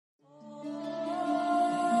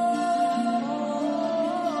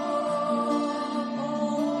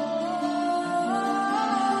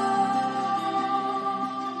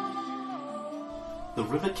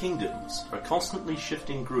River Kingdoms are a constantly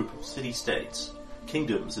shifting group of city-states,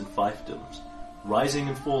 kingdoms and fiefdoms, rising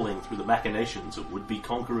and falling through the machinations of would-be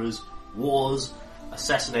conquerors, wars,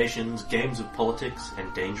 assassinations, games of politics,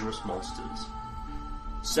 and dangerous monsters.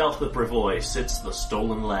 South of Brevoy sits the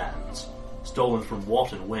Stolen Lands. Stolen from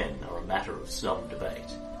what and when are a matter of some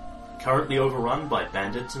debate. Currently overrun by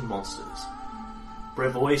bandits and monsters.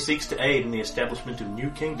 Brevoy seeks to aid in the establishment of new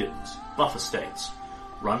kingdoms, buffer states,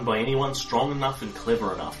 run by anyone strong enough and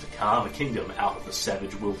clever enough to carve a kingdom out of the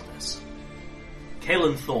savage wilderness.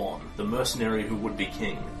 Caelan Thorne, the mercenary who would be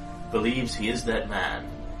king, believes he is that man.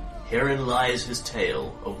 Herein lies his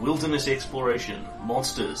tale of wilderness exploration,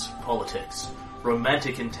 monsters, politics,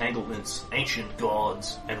 romantic entanglements, ancient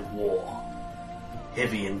gods, and war.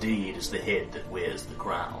 Heavy indeed is the head that wears the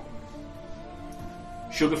crown.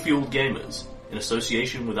 Sugar-Fueled Gamers, in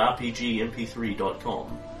association with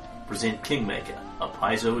RPGMP3.com, present Kingmaker, a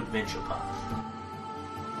Paizo adventure path.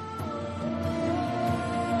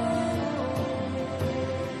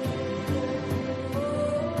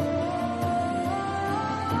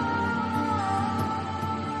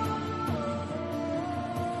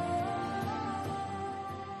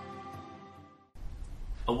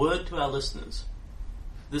 A word to our listeners.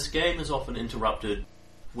 This game is often interrupted.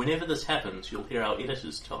 Whenever this happens, you'll hear our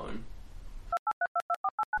editor's tone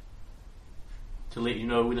to let you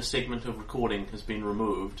know when a segment of recording has been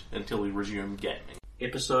removed until we resume gaming.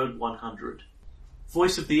 Episode 100.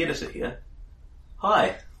 Voice of the editor here.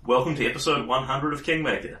 Hi, welcome to episode 100 of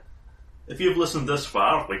Kingmaker. If you've listened this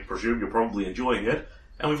far, we presume you're probably enjoying it,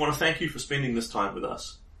 and we want to thank you for spending this time with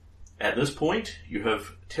us. At this point, you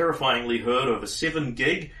have terrifyingly heard over 7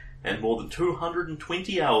 gig and more than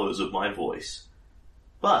 220 hours of my voice.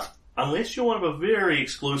 But, unless you're one of a very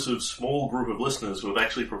exclusive small group of listeners who have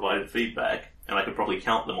actually provided feedback, and I could probably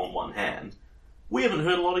count them on one hand, we haven't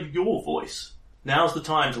heard a lot of your voice. Now's the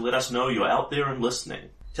time to let us know you're out there and listening.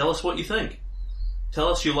 Tell us what you think. Tell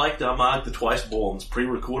us you liked Armagh the Twiceborn's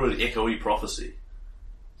pre-recorded echoey prophecy.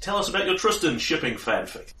 Tell us about your Tristan shipping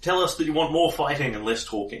fanfic. Tell us that you want more fighting and less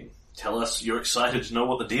talking. Tell us you're excited to know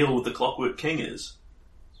what the deal with the Clockwork King is.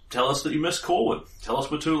 Tell us that you miss Corwin. Tell us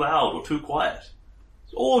we're too loud or too quiet.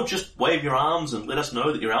 Or just wave your arms and let us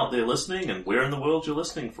know that you're out there listening and where in the world you're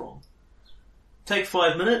listening from. Take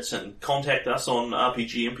 5 minutes and contact us on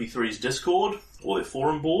RPGMP3's Discord, or their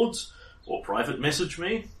forum boards, or private message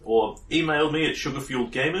me, or email me at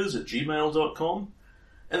sugarfueledgamers@gmail.com,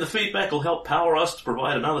 and the feedback will help power us to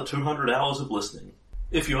provide another 200 hours of listening.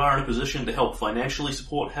 If you are in a position to help financially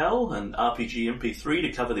support HAL and RPGMP3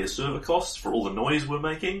 to cover their server costs for all the noise we're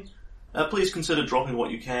making, please consider dropping what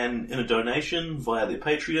you can in a donation via their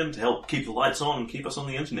Patreon to help keep the lights on and keep us on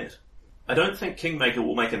the internet. I don't think Kingmaker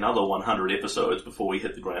will make another 100 episodes before we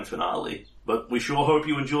hit the grand finale, but we sure hope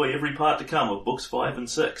you enjoy every part to come of Books 5 and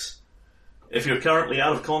 6. If you're currently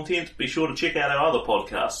out of content, be sure to check out our other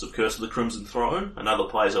podcasts of Curse of the Crimson Throne, another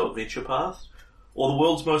Paizo adventure path, or The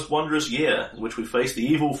World's Most Wondrous Year, in which we face the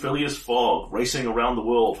evil Phileas Fogg racing around the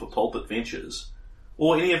world for pulp adventures,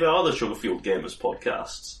 or any of our other Sugar-Fueled Gamers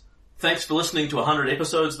podcasts. Thanks for listening to 100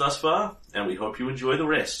 episodes thus far, and we hope you enjoy the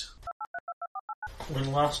rest.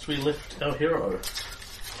 When last we left our hero.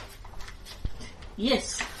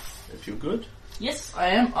 Yes. If you're good. Yes, I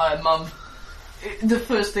am. The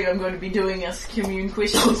first thing I'm going to be doing is commune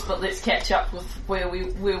questions, but let's catch up with where we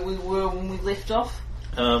were when we left off.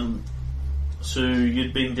 So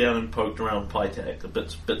you'd been down and poked around Pytax,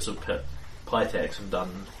 bits of Pytax, and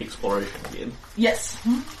done exploration again. Yes.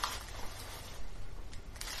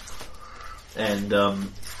 And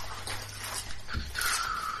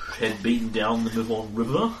had been down the Mivon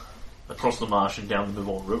River, across the marsh and down the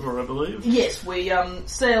Mivon River, I believe. Yes, we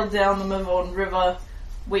sailed down the Mivon River.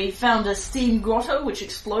 We found a steam grotto which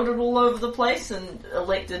exploded all over the place, and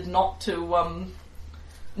elected not to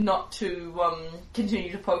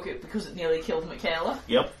continue to poke it because it nearly killed Michaela.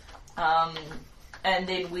 Yep. And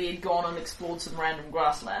then we had gone and explored some random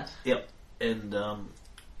grassland. Yep. And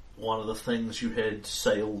one of the things you had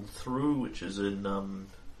sailed through, which is in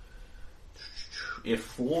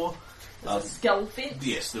F4. Skull fence?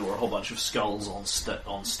 Yes, there were a whole bunch of skulls on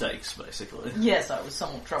stakes, basically. Yes, I was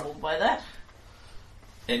somewhat troubled by that.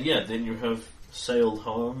 And yeah, then you have sailed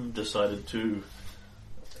home, decided to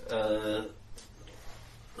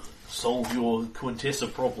solve your Quintessa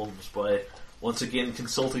problems by once again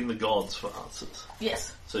consulting the gods for answers.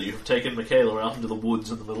 Yes. So you've taken Michaela out into the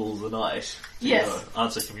woods in the middle of the night to yes.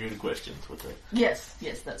 Answer commune questions with her. Yes,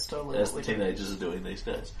 that's totally as what the teenagers are doing these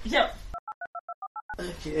days. Yep.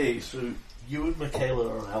 Okay, so you and Michaela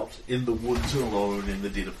are out in the woods alone in the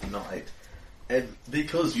dead of the night, And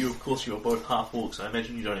because you, of course, you're both half-orcs, I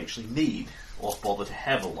imagine you don't actually need or bother to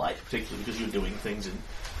have a light, particularly because you're doing things in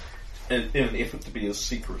an effort to be as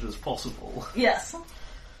secret as possible. Yes.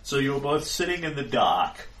 So you're both sitting in the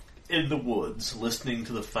dark, in the woods, listening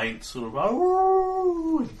to the faint sort of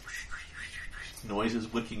 "oh"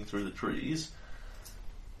 noises wicking through the trees.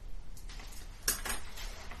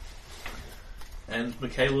 And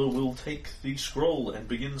Michaela will take the scroll and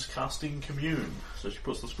begins casting Commune. So she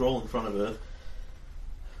puts the scroll in front of her,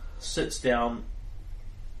 sits down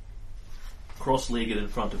cross-legged in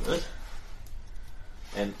front of it,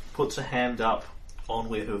 and puts a hand up on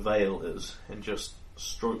where her veil is, and just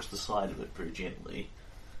strokes the side of it very gently.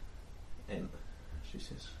 And she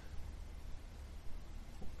says,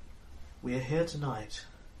 "We are here tonight,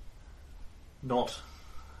 not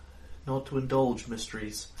to indulge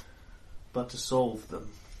mysteries, but to solve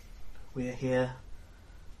them. We are here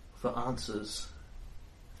for answers.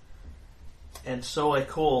 And so I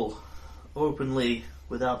call, openly,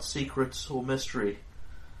 without secrets or mystery.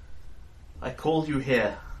 I call you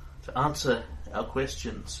here to answer our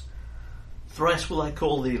questions. Thrice will I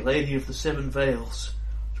call thee, Lady of the Seven Veils,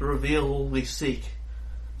 to reveal all we seek.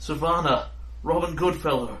 Savannah, Robin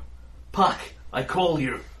Goodfellow, Puck, I call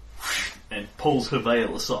you." And pulls her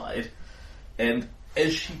veil aside. And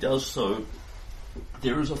as she does so,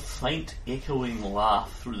 there is a faint echoing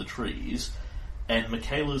laugh through the trees, and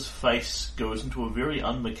Michaela's face goes into a very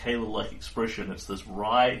un-Michaela-like expression. It's this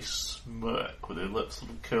wry smirk with her lips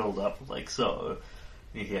sort of curled up like so.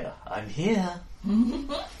 You hear, "I'm here."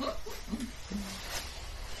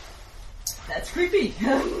 That's creepy.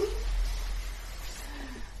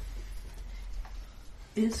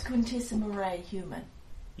 Is Quintessa Murray human?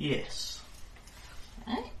 Yes.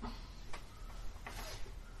 Okay.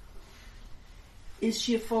 Is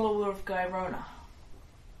she a follower of Gyrona?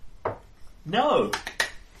 No.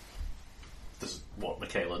 This is what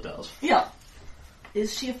Michaela does. Yeah.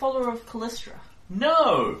 Is she a follower of Callistra?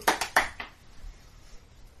 No.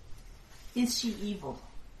 Is she evil?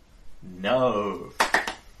 No.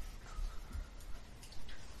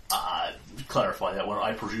 Clarify that one.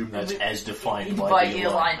 I presume that's as defined by the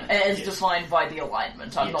alignment. As yes. defined by the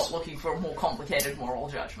alignment. I'm Yes. not looking for a more complicated moral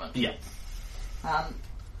judgment. Yeah.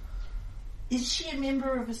 Is she a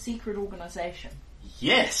member of a secret organisation?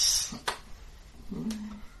 Yes.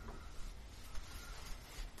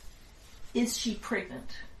 Is she pregnant?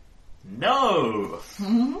 No.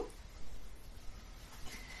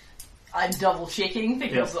 I'm double checking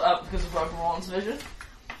because of Ron's vision.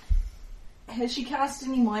 Has she cast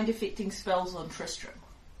any mind affecting spells on Tristram?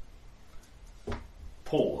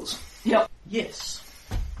 Pause. Yep. Yes.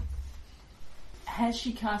 Has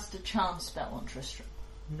she cast a charm spell on Tristram?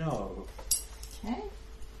 No. Okay.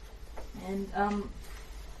 And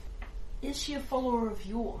is she a follower of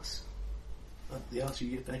yours? The answer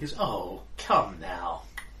you get back is, "Oh, come now."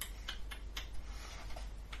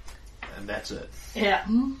 And that's it. Yeah.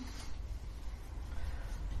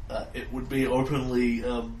 It would be openly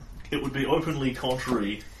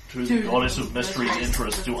contrary to the Goddess of Mystery's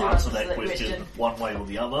interest to answer that question one way or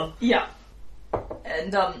the other. Yeah.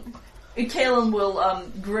 And Kaelin will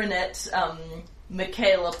grin at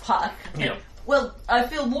Michaela Puck. Yeah. Well, I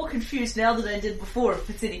feel more confused now than I did before, if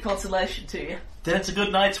it's any consolation to you. Then it's a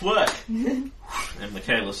good night's work. And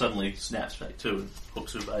Michaela suddenly snaps back too and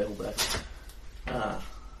hooks her veil back.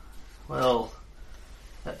 Well,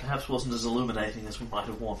 that perhaps wasn't as illuminating as we might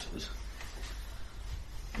have wanted.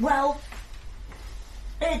 Well,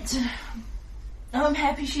 I'm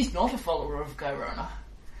happy she's not a follower of Gyrona.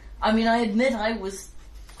 I mean, I admit I was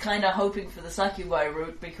kind of hoping for the Sakubai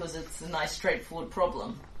route because it's a nice, straightforward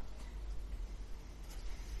problem.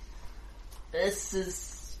 This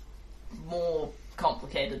is more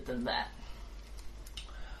complicated than that.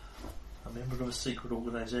 A member of a secret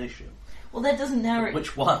organisation. Well, that doesn't narrow it.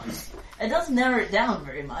 Which one? It doesn't narrow it down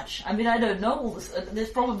very much. I mean, I don't know all this. There's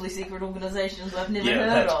probably secret organisations I've never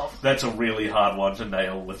heard of. That's a really hard one to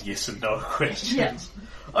nail with yes and no questions. Yeah.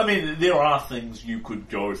 I mean, there are things you could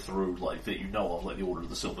go through, like, that you know of, like the Order of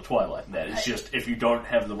the Silver Twilight and that. It's just, if you don't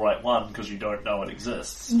have the right one because you don't know it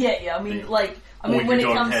exists. Yeah, I mean, or when you it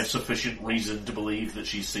don't comes... have sufficient reason to believe that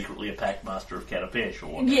she's secretly a Packmaster of Catapesh or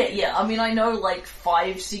whatever. Yeah, I mean, I know,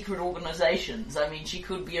 5 secret organisations. I mean, she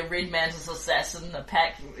could be a Red Mantis assassin, a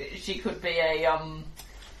pack... She could be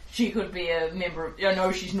a member of... I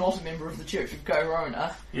know she's not a member of the Church of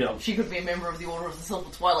Gyrona. Yeah. She could be a member of the Order of the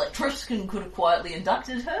Silver Twilight. Tristan could have quietly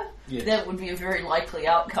inducted her. Yes. That would be a very likely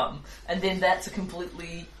outcome. And then that's a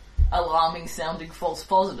completely alarming-sounding false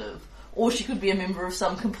positive. Or she could be a member of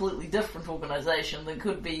some completely different organisation that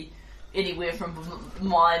could be anywhere from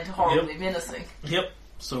mind horribly menacing. Yep.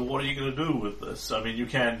 So what are you going to do with this? I mean, you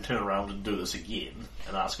can turn around and do this again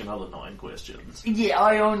and ask another 9 questions. Yeah,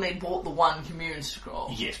 I only bought the one commune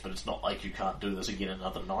scroll. Yes, but it's not like you can't do this again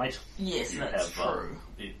another night. Yes, that's true.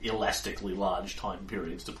 Elastically large time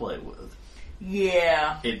periods to play with.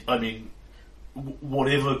 Yeah.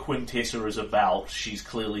 Whatever Quintessa is about, she's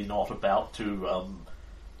clearly not about to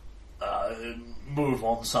move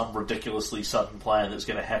on some ridiculously sudden plan that's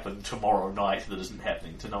going to happen tomorrow night that isn't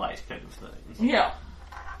happening tonight, kind of thing. Yeah.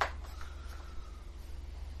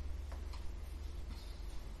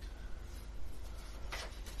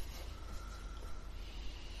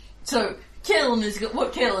 So,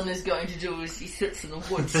 what Kaelin is going to do is he sits in the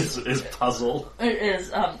woods. His puzzle.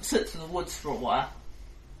 Sits in the woods for a while.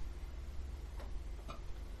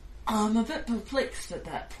 I'm a bit perplexed at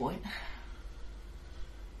that point.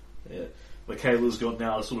 Yeah. Michaela's got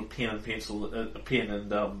now a sort of pen and pencil, a pen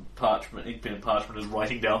and parchment, ink pen and parchment, is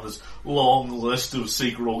writing down this long list of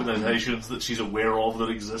secret organisations that she's aware of that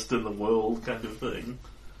exist in the world, kind of thing.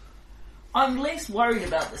 I'm less worried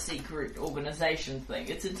about the secret organisation thing.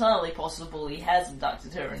 It's entirely possible he has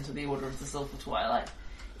inducted her into the Order of the Silver Twilight.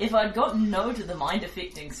 If I'd gotten no to the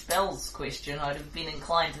mind-affecting spells question, I'd have been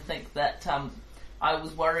inclined to think that I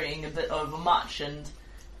was worrying a bit overmuch, and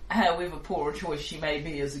however poor a choice she may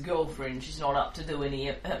be as a girlfriend, she's not up to do any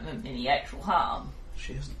actual harm.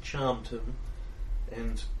 She hasn't charmed him,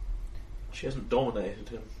 and she hasn't dominated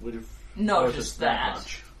him. We'd have noticed that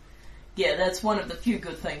much. Yeah, that's one of the few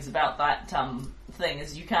good things about that thing,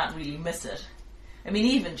 is you can't really miss it. I mean,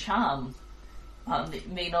 even charm. I've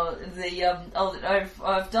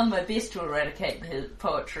done my best to eradicate the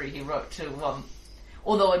poetry he wrote to.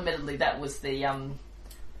 Although, admittedly, that was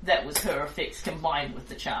her effects combined with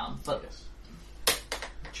the charm. But yes.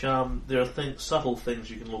 Charm. There are subtle things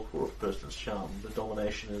you can look for if a person's charm. The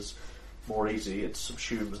domination is more easy. It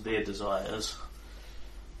subsumes their desires.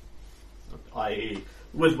 I.e.,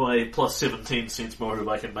 with my plus 17 sense motive,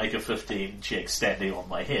 I can make a 15 check standing on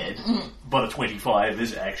my head, but a 25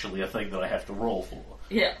 is actually a thing that I have to roll for.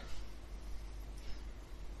 Yeah.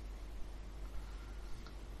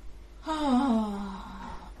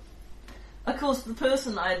 Of course, the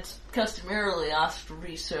person I'd customarily asked to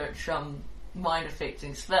research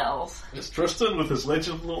mind-affecting spells... It's Tristan with his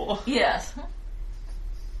legend lore? Yes.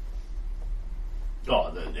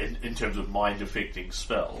 Oh, in terms of mind-affecting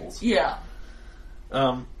spells? Yeah.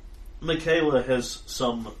 Michaela has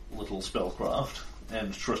some little spellcraft,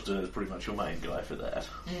 and Tristan is pretty much your main guy for that.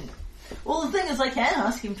 Mm. Well, the thing is, I can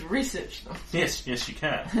ask him to research them. Yes, you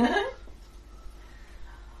can.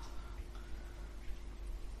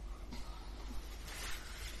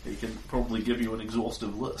 He can probably give you an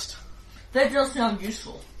exhaustive list. That does sound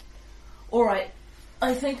useful. Alright,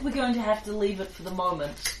 I think we're going to have to leave it for the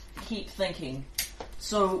moment. Keep thinking.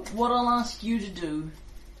 So, what I'll ask you to do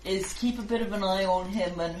is keep a bit of an eye on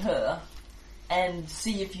him and her, and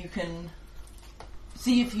see if you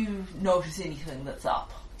notice anything that's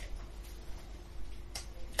up.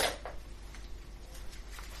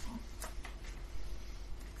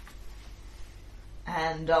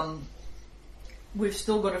 And, we've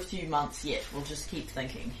still got a few months yet. We'll just keep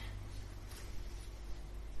thinking.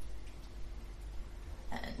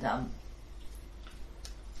 And,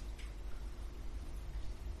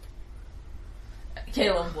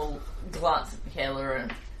 Kaelin will glance at Michaela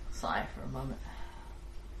and sigh for a moment.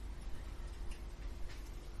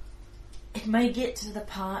 It may get to the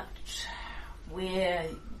part where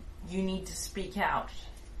you need to speak out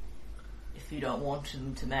if you don't want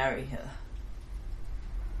him to marry her.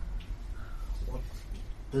 What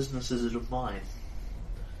business is it of mine?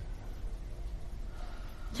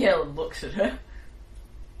 Kaelin looks at her.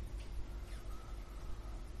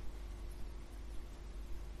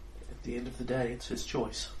 At the end of the day, it's his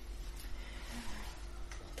choice.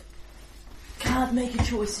 Can't make a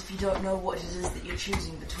choice if you don't know what it is that you're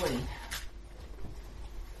choosing between.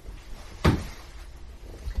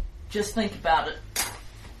 Just think about it.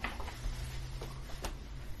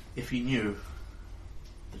 If he knew,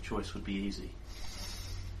 the choice would be easy.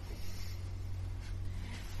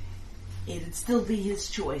 It'd still be his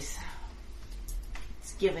choice.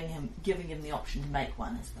 It's giving him the option to make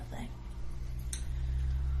one is the thing.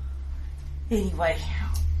 Anyway,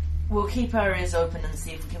 we'll keep our ears open and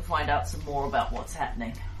see if we can find out some more about what's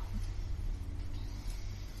happening.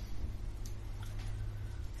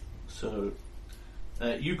 So,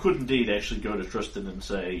 you could indeed actually go to Tristan and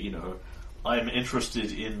say, you know, I'm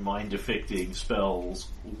interested in mind-affecting spells.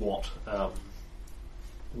 What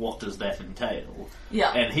does that entail?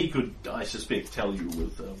 Yeah. And he could, I suspect, tell you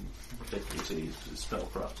with particularly his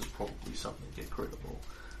spellcraft is probably something incredible.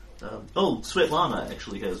 Svetlana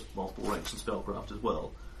actually has multiple ranks in spellcraft as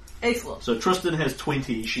well. Excellent. So Tristan has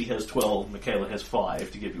 20, she has 12, Michaela has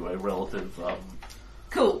 5, to give you a relative...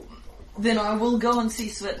 Cool. Then I will go and see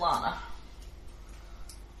Svetlana.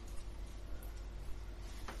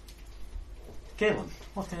 Galen,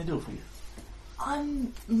 what can I do for you?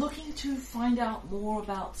 I'm looking to find out more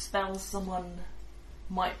about spells someone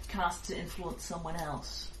might cast to influence someone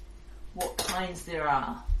else. What kinds there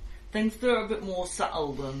are. Things that are a bit more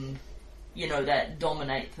subtle than, that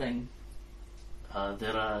dominate thing.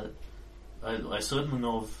 There are... I certainly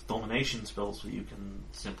know of domination spells where you can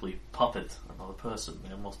simply puppet another person.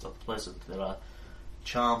 They're most unpleasant. There are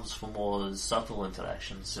charms for more subtle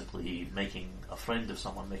interactions, simply making a friend of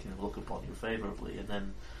someone, making them look upon you favourably, and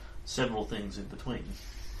then several things in between.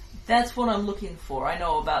 That's what I'm looking for. I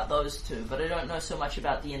know about those two, but I don't know so much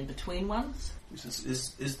about the in-between ones.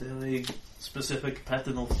 Is there a specific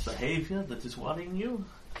pattern of behaviour that is worrying you?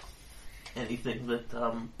 Anything that,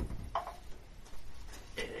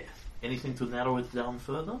 anything to narrow it down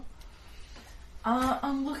further?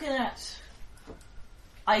 I'm looking at,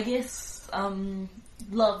 I guess,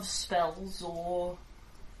 love spells, or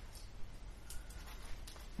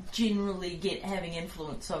generally having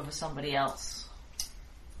influence over somebody else.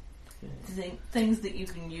 Okay. Things that you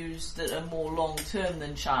can use that are more long-term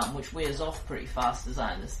than charm, which wears off pretty fast, as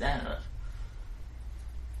I understand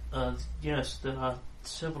it. Yes, there are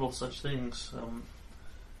several such things.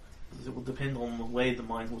 It will depend on the way the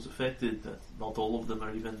mind was affected. Not all of them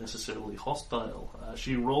are even necessarily hostile.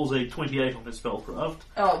 She rolls a 28 on her spellcraft.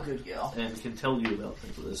 Oh, good girl. And can tell you about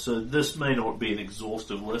things like this. So this may not be an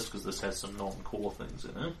exhaustive list because this has some non-core things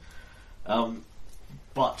in it.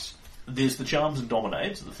 But there's the charms and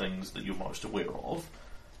dominates, the things that you're most aware of.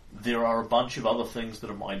 There are a bunch of other things that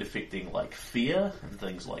are mind-affecting, like fear and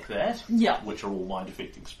things like that, yeah, which are all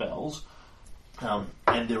mind-affecting spells.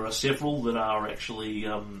 And there are several that are actually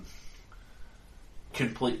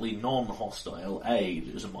completely non-hostile.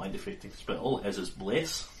 Aid is a mind-affecting spell, as is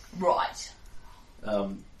Bless. Right.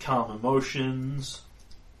 Calm Emotions,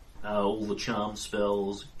 all the charm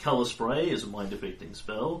spells. Colour Spray is a mind-affecting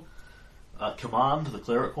spell. Command, the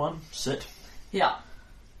cleric one. Sit. Yeah.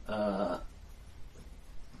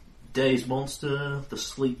 Daze Monster, the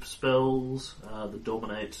sleep spells, the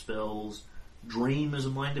dominate spells. Dream is a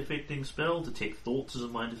mind-affecting spell. Detect Thoughts is a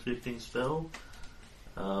mind-affecting spell.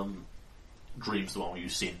 Dream's the one where you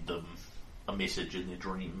send them a message in their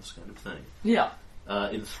dreams, kind of thing. Yeah.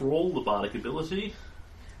 Enthrall, the bardic ability.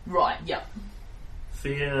 Right, yeah.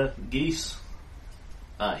 Fear, Geese.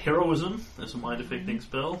 Heroism is a mind-affecting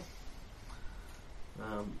spell.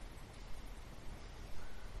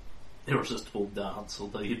 Irresistible Dance,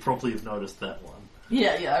 although you'd probably have noticed that one.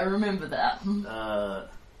 Yeah, I remember that.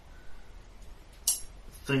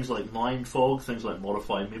 Things like Mind Fog, things like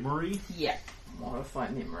Modify Memory. Yeah, Modify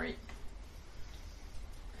Memory.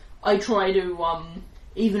 I try to,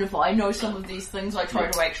 even if I know some of these things, I try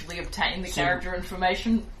to actually obtain the character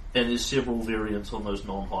information. And there's several variants on those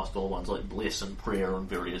non-hostile ones, like Bless and Prayer and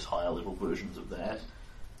various higher level versions of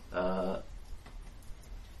that.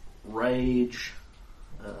 Rage,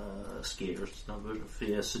 Scare, it's another version of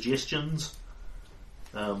Fear. Suggestions,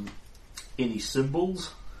 any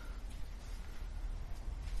symbols.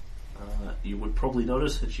 You would probably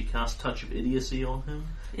notice that she cast Touch of Idiocy on him.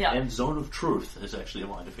 Yeah. And Zone of Truth is actually a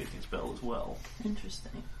mind-affecting spell as well.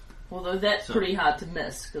 Interesting. Although that's pretty hard to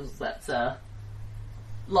miss, because that's,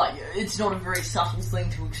 it's not a very subtle thing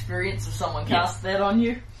to experience if someone casts that on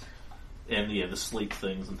you. And, the sleep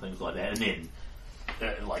things and things like that. And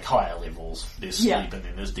then, like, higher levels, there's sleep and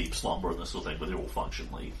then there's deep slumber and this sort of thing, but they're all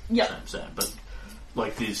functionally same. But,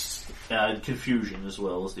 like, there's confusion as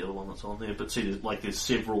well as the other one that's on there. But see, there's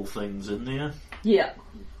several things in there. Yeah.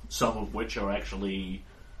 Some of which are actually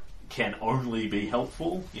can only be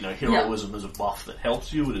helpful. Heroism is a buff that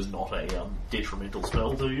helps you. It is not a detrimental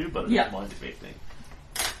spell to you, but it is mind affecting.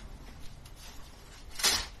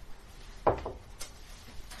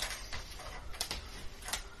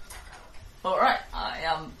 Alright,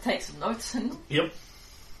 I take some notes and... Yep.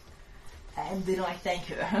 And then I thank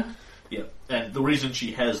her. Yeah, and the reason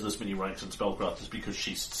she has this many ranks in spellcraft is because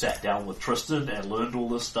she sat down with Tristan and learned all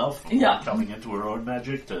this stuff coming into her own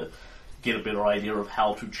magic to get a better idea of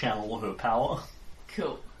how to channel her power.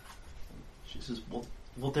 Cool. She says,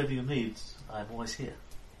 whatever you need, I'm always here.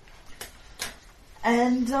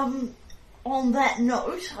 And, on that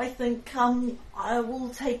note, I think, I will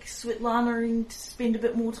take Svetlana and spend a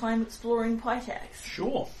bit more time exploring Pitax.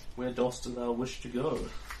 Sure. Where does thou wish to go?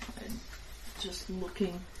 I'm just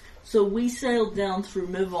looking... So we sailed down through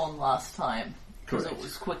Mivon last time, because it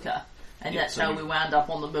was quicker. And Yeah, that's so how you- we wound up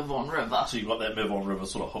on the Mivon River. So you've got that Mivon River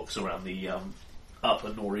sort of hooks around the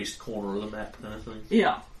upper northeast corner of the map kind of thing.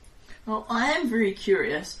 Yeah. Well, I am very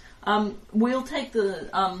curious. We'll take the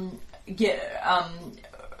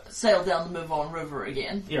sail down the Mivon River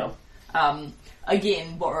again. Yeah.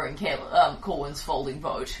 Again, borrowing Corwin's folding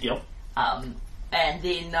boat. Yep. And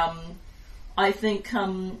then I think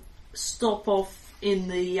stop off in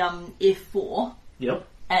the F4 Yep.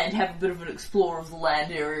 and have a bit of an explore of the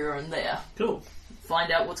land area in there. Cool.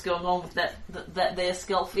 Find out what's going on with that there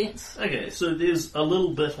skull fence. Okay, so there's a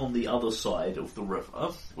little bit on the other side of the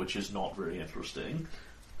river, which is not very interesting.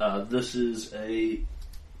 This is a...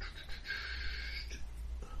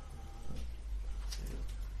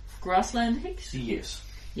 Grassland Hicks? Yes.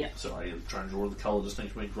 Yeah. Sorry, I'm trying to draw the colour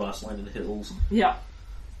distinction between grassland and hills, Yeah.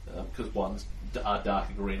 because one's a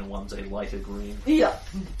darker green and one's a lighter green. Yeah.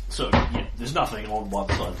 So, yeah, there's nothing on one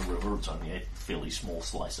side of the river, it's only a fairly small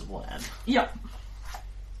slice of land. Yeah.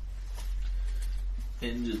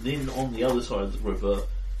 And then on the other side of the river,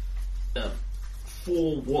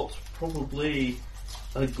 for what's probably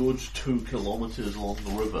a good 2 kilometres along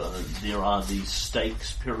the river, there are these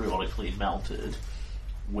stakes periodically mounted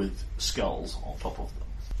with skulls on top of them.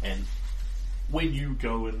 And when you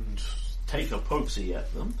go and take a pokesy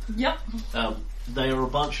at them, Yep. they are a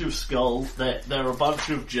bunch of skulls. They're a bunch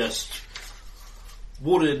of just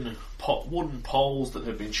wooden poles that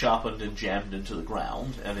have been sharpened and jammed into the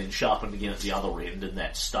ground, and then sharpened again at the other end, and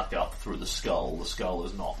that's stuck up through the skull. The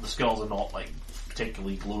skulls are not like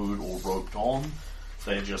particularly glued or roped on.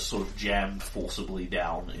 They're just sort of jammed forcibly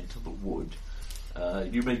down into the wood.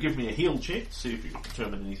 You may give me a heal check to see if you can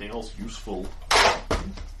determine anything else useful,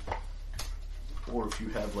 or if you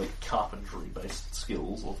have like carpentry-based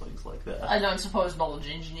skills or things like that. I don't suppose knowledge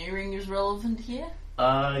engineering is relevant here.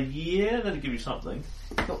 Yeah, that'd give you something.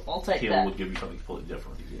 Cool, I'll take Heal that. would give you something completely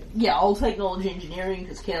different again. Yeah, I'll take knowledge engineering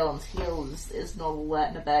because Callan's heal is not all that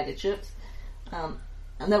in a bag of chips. And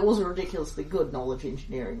that was a ridiculously good knowledge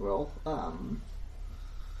engineering roll.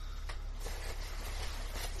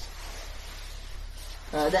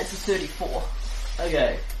 That's a 34.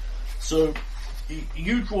 Okay, so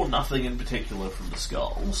you draw nothing in particular from the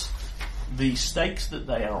skulls. The stakes that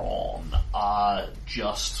they are on are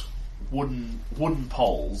just wooden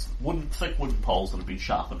poles, thick wooden poles that have been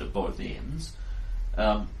sharpened at both ends.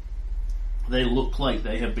 They look like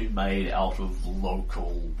they have been made out of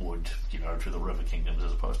local wood, to the River Kingdoms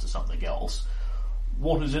as opposed to something else.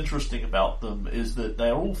 What is interesting about them is that they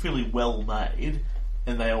are all fairly well made,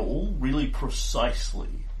 and they are all really precisely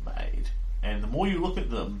made. And the more you look at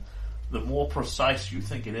them, the more precise you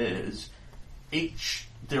think it is.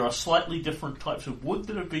 There are slightly different types of wood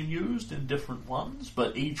that have been used in different ones,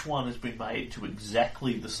 but each one has been made to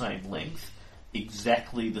exactly the same length,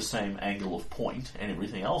 exactly the same angle of point, and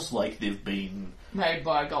everything else, like they've been... Made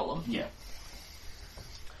by a golem. Yeah.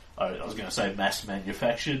 I was going to say mass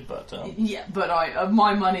manufactured, but... Yeah, but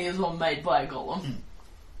my money is on made by a golem.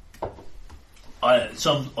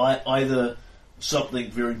 Either something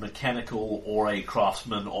very mechanical or a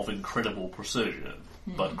craftsman of incredible precision.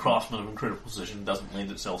 But craftsman of incredible precision doesn't lend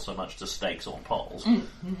itself so much to stakes on poles.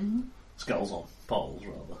 Skulls on poles,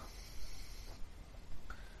 rather.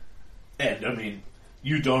 And,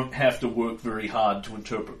 you don't have to work very hard to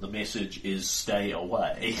interpret the message is stay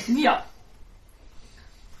away. Yeah.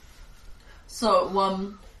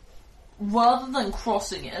 So, rather than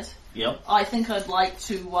crossing it, Yep. I think I'd like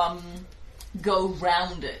to go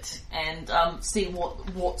round it and see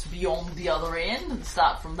what's beyond the other end and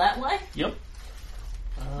start from that way. Yep.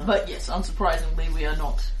 But yes, unsurprisingly, we are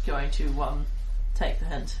not going to take the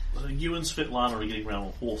hint. So you and Svetlana are getting around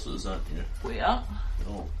on horses, aren't you? We are.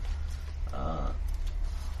 Cool.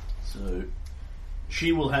 So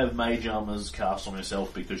she will have mage armors cast on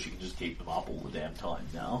herself because she can just keep them up all the damn time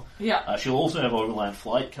now. Yeah. She'll also have overland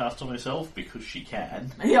flight cast on herself because she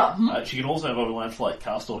can. Yeah. She can also have overland flight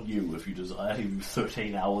cast on you if you desire to do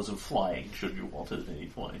 13 hours of flying should you want it at any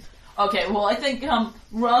point. Okay, well, I think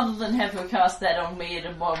rather than have her cast that on me at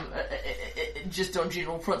just on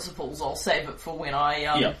general principles, I'll save it for when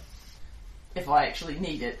I if I actually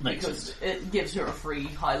need it, Makes because sense. it gives her a free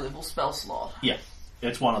high-level spell slot. Yeah.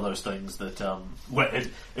 It's one of those things that,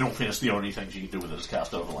 in all fairness, the only thing she can do with it is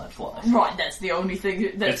cast overland flight. Right, that's the only thing.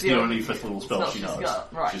 It's the only fifth level spell she she's knows.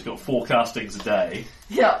 got, right. She's got 4 castings a day.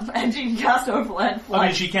 Yeah, and she can cast overland flight. I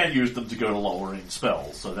mean, she can use them to go to lower end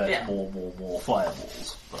spells, so that's more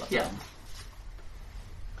fireballs. But, Yeah.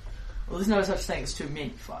 Well, there's no such thing as too many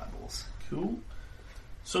fireballs. Cool.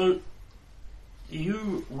 So,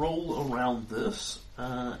 you roll around this,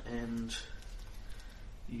 and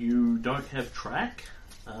you don't have track.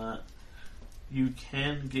 you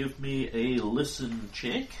can give me a listen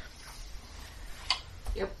check.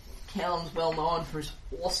 Yep. Callan's well known for his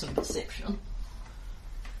awesome perception.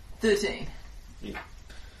 13. Yeah.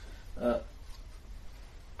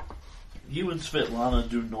 You and Svetlana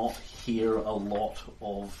do not hear a lot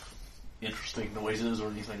of interesting noises or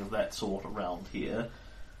anything of that sort around here.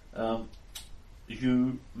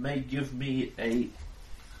 You may give me a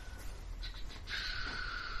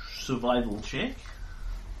survival check.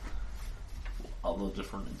 Other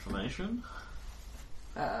different information.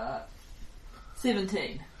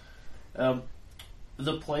 17.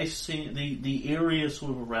 The place, the area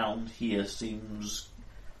sort of around here seems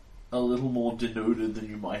a little more denuded than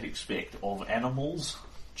you might expect of animals.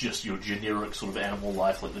 Just your generic sort of animal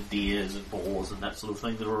life, like the deers and boars and that sort of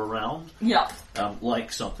thing that are around. Yeah.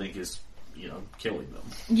 Like something is, killing them.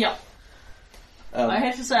 Yeah. I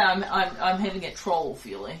have to say, I'm having a troll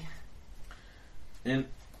feeling. And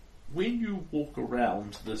when you walk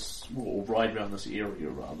around this, or ride around this area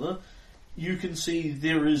rather, you can see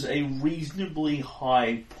there is a reasonably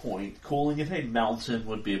high point. Calling it a mountain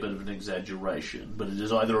would be a bit of an exaggeration, but it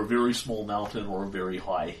is either a very small mountain or a very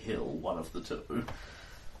high hill, one of the two.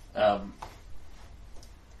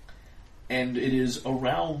 And it is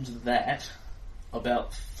around that,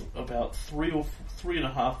 about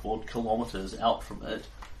 3.5 odd kilometres out from it,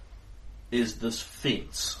 is this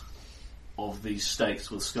fence of these stakes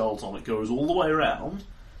with skulls on it. Goes all the way around.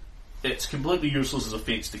 It's completely useless as a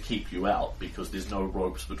fence to keep you out because there's no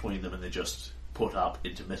ropes between them and they're just put up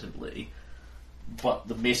intermittently. But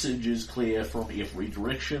the message is clear from every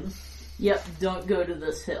direction. Yep, don't go to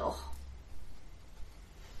this hill.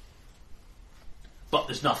 But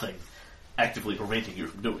there's nothing actively preventing you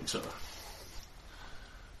from doing so.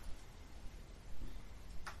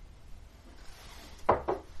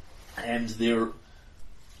 And there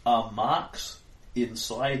are marks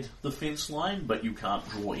inside the fence line, but you can't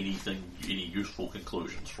draw any useful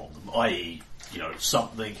conclusions from them. I.e.,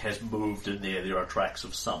 something has moved in there, there are tracks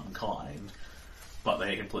of some kind, but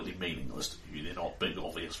they're completely meaningless to you. They're not big,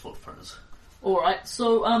 obvious footprints. Alright,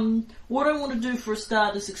 so, what I want to do for a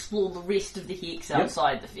start is explore the rest of the hex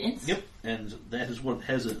outside the fence. Yep, and that is what it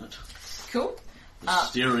has in it. Cool.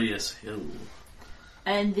 Mysterious hill.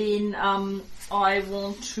 And then, I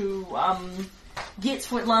want to, get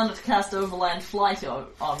Svetlana to cast Overland Flight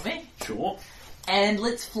on me. Sure. And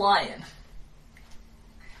let's fly in.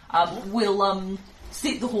 We'll,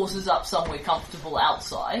 set the horses up somewhere comfortable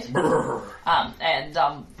outside. And,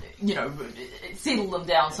 settle them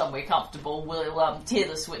down somewhere comfortable. We'll,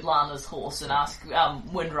 tether Svetlana's horse and ask,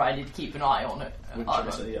 Windrider to keep an eye on it.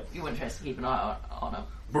 Windrider has to keep an eye on it.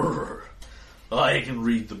 Brr. I can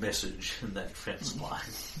read the message in that fence line.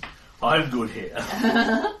 I'm good here.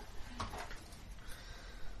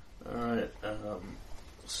 Alright,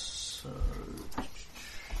 so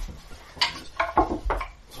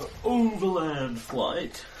Overland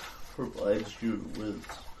Flight provides you with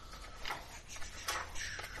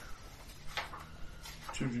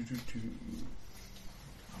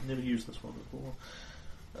never used this one before.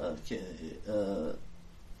 Okay,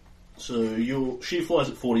 so she flies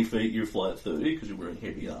at 40 feet, you fly at 30 because you're wearing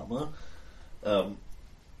heavy armour.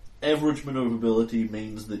 Average manoeuvrability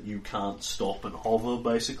means that you can't stop and hover,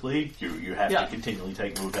 basically. You have to continually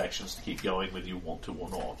take move actions to keep going whether you want to or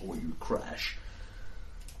not, or you crash.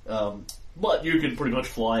 But you can pretty much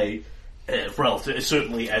fly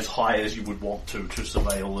certainly as high as you would want to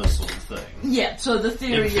surveil this sort of thing. Yeah, so the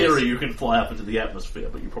theory is... In theory, you can fly up into the atmosphere,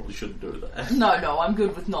 but you probably shouldn't do that. No, I'm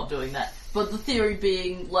good with not doing that. But the theory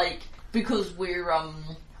being, because we're,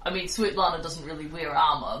 Svetlana doesn't really wear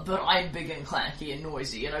armour, but I'm big and clanky and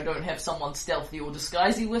noisy, and I don't have someone stealthy or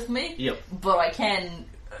disguisey with me. Yep. But I can...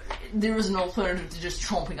 there is an alternative to just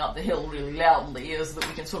chomping up the hill really loudly, is that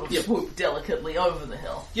we can sort of swoop delicately over the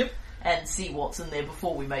hill. Yep. And see what's in there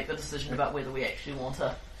before we make the decision about whether we actually want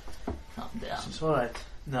to come down. It's alright.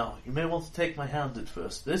 Now, you may want to take my hand at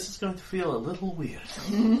first. This is going to feel a little weird.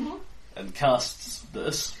 And casts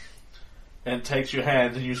this, and takes your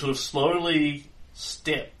hand, and you sort of slowly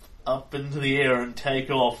step up into the air and take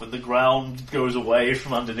off, and the ground goes away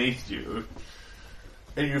from underneath you.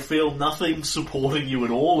 And you feel nothing supporting you at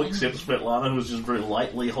all, except Svetlana, who's just very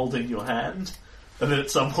lightly holding your hand. And then at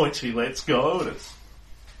some point she lets go, and it's...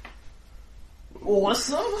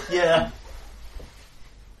 awesome! Yeah.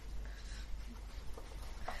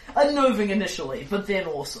 Unnerving initially, but then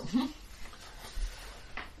awesome.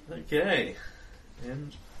 Okay.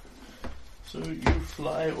 And so you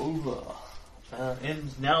fly over.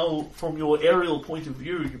 And now, from your aerial point of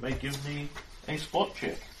view, you may give me a spot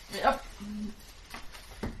check. Yep.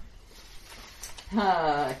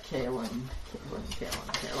 Kalen.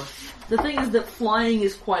 The thing is that flying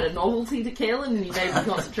is quite a novelty to Kalen, and you may be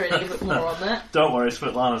concentrating a bit more on that. Don't worry,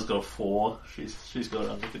 Svetlana's got 4. She's got it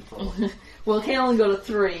under control. Well, Kalen got a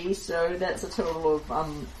 3, so that's a total of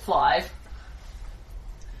 5.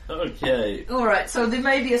 Okay. Alright, so there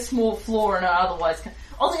may be a small flaw in our otherwise...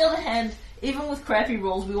 On the other hand, even with crappy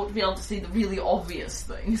rolls, we ought to be able to see the really obvious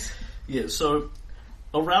things. Yeah, so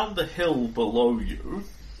around the hill below you,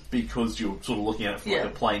 because you're sort of looking at it from like a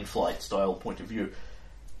plane flight style point of view,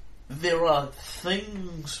 there are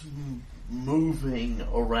things moving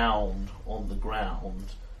around on the ground.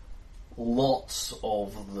 Lots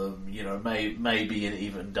of them, maybe an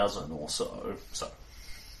even dozen or so. So,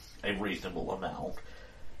 a reasonable amount.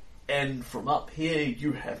 And from up here,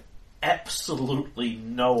 you have absolutely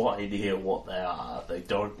no idea what they are. They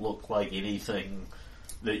don't look like anything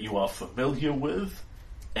that you are familiar with,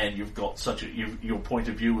 and you've got your point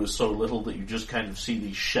of view is so little that you just kind of see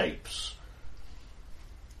these shapes.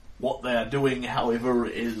 What they are doing, however,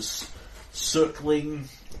 is circling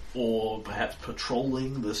or perhaps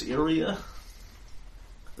patrolling this area.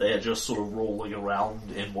 They are just sort of rolling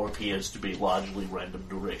around in what appears to be largely random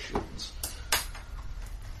directions.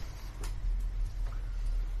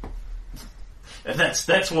 And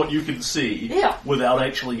that's what you can see without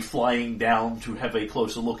actually flying down to have a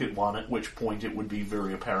closer look at one, at which point it would be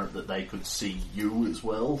very apparent that they could see you as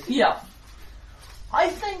well. Yeah. I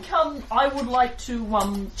think I would like to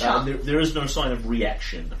jump. There is no sign of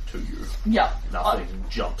reaction to you. Yeah. Nothing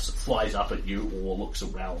flies up at you or looks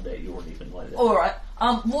around at you or anything like that. Alright.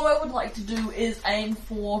 What I would like to do is aim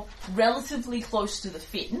for relatively close to the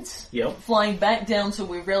fence. Yep. Flying back down so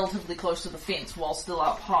we're relatively close to the fence while still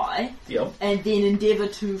up high. Yep. And then endeavour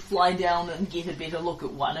to fly down and get a better look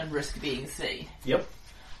at one and risk being seen. Yep.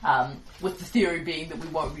 With the theory being that we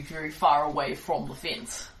won't be very far away from the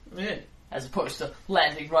fence. Yeah. As opposed to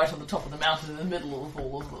landing right on the top of the mountain in the middle of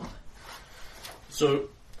all of them. So,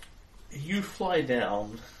 you fly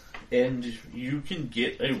down, and you can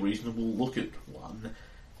get a reasonable look at one.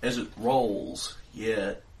 As it rolls,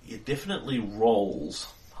 it definitely rolls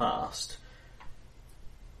past.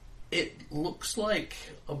 It looks like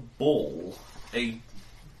a ball, a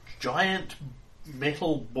giant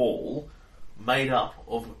metal ball made up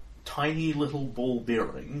of tiny little ball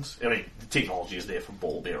bearings. I mean, the technology is there for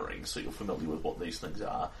ball bearings, so you're familiar with what these things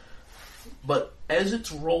are. But as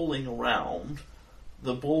it's rolling around,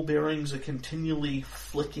 the ball bearings are continually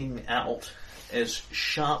flicking out as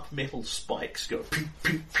sharp metal spikes go pink,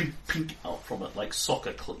 pink, pink, pink out from it like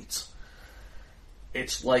soccer cleats.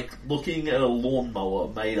 It's like looking at a lawnmower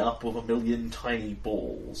made up of a million tiny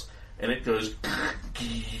balls, and it goes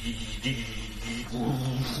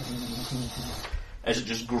as it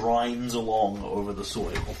just grinds along over the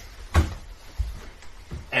soil.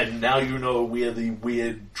 And now you know where the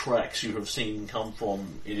weird tracks you have seen come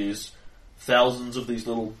from. It is thousands of these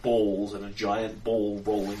little balls and a giant ball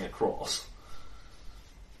rolling across.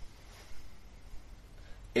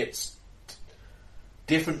 It's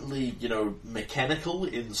definitely, mechanical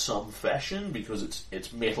in some fashion because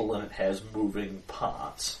it's metal and it has moving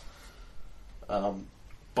parts.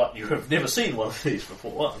 But you have never seen one of these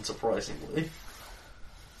before, unsurprisingly.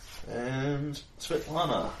 And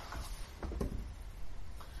Svetlana.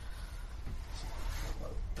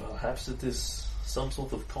 Perhaps it is some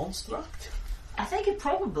sort of construct? I think it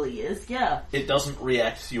probably is, yeah. It doesn't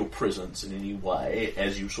react to your presence in any way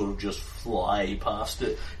as you sort of just fly past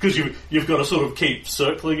it. Because you've got to sort of keep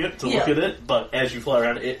circling it to look at it, but as you fly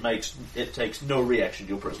around it, it takes no reaction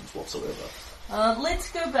to your presence whatsoever.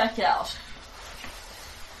 Let's go back out.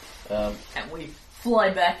 And we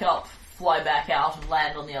fly back out, and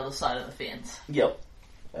land on the other side of the fence. Yep.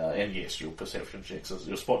 And yes, your perception checks,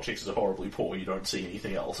 your spot checks are horribly poor. You don't see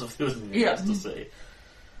anything else if there isn't anything else to see.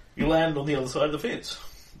 You land on the other side of the fence.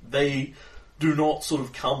 They do not sort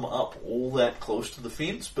of come up all that close to the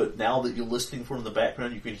fence, but now that you're listening for it in the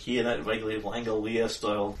background, you can hear that vaguely Langolier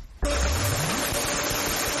style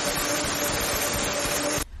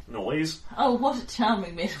noise. Oh, what a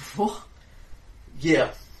charming metaphor.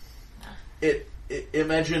 Yeah.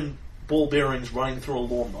 Imagine ball bearings running through a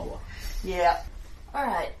lawnmower. Yeah.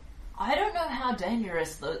 Alright. I don't know how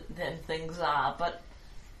dangerous them things are, but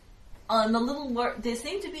I'm a little worried. There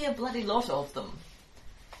seem to be a bloody lot of them.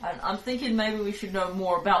 And I'm thinking maybe we should know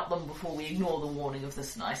more about them before we ignore the warning of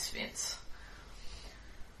this nice fence.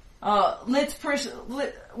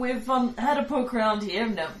 We've had a poke around here.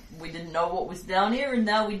 No, we didn't know what was down here, and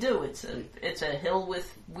now we do. It's a hill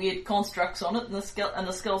with weird constructs on it, and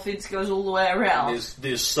the skull fence goes all the way around.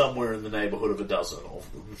 There's somewhere in the neighbourhood of a dozen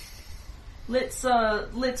of them.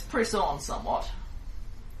 Let's press on somewhat.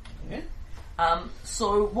 Yeah.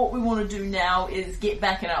 So what we want to do now is get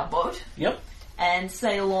back in our boat Yep. and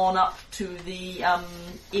sail on up to the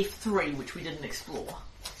F3, which we didn't explore.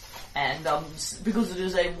 And because it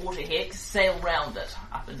is a water hex, sail round it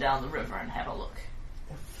up and down the river and have a look.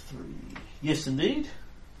 F3. Yes, indeed.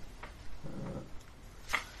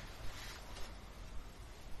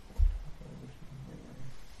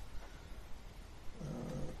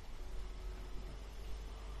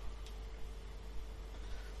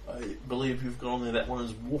 I believe you've gone there. That one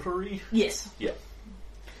is watery. Yes. Yep.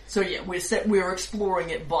 So yeah, we're exploring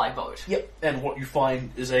it by boat. Yep. And what you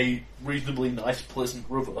find is a reasonably nice, pleasant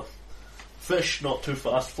river. Fish, not too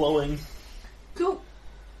fast flowing. Cool.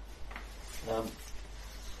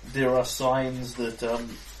 There are signs that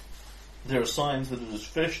it is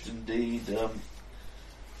fished. Indeed,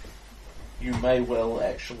 you may well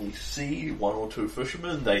actually see one or two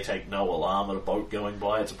fishermen. They take no alarm at a boat going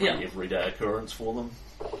by. It's a pretty everyday occurrence for them.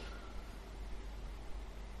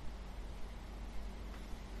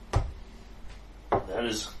 That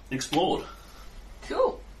is explored.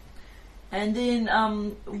 Cool. And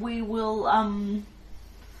then we will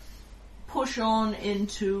push on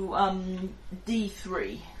into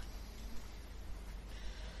D3.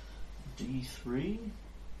 D3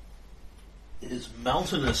 is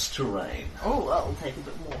mountainous terrain. Oh, that'll take a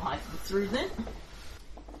bit more hiking through then.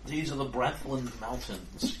 These are the Brathland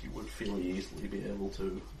Mountains, you would fairly easily be able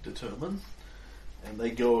to determine. And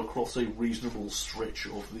they go across a reasonable stretch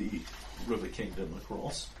of the River Kingdom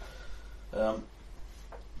across. They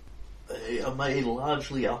are made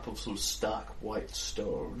largely up of sort of stark white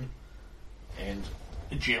stone and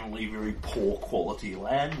generally very poor quality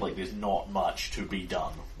land. Like, there's not much to be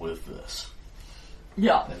done with this.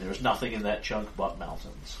 Yeah. And there's nothing in that chunk but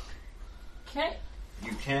mountains. Okay.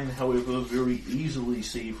 You can, however, very easily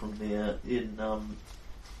see from there in,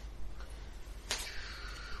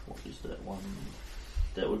 what is that one?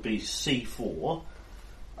 That would be C4.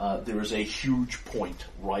 There is a huge point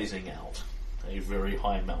rising out. A very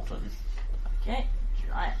high mountain. Okay.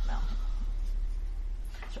 Giant mountain.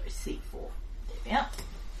 Sorry, C4. There we are.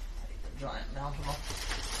 Take the giant mountain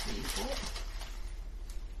off C4.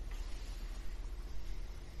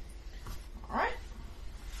 Alright.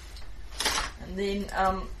 And then,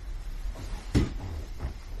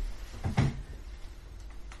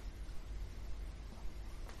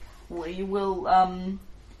 we will,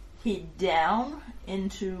 head down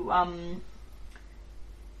into,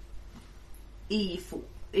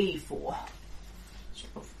 E4.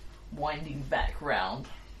 Sort of winding back round.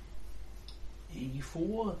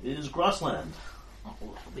 E4 is grassland. Oh,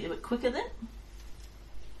 that'll be a bit quicker then.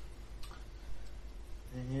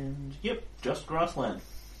 And, yep, just grassland.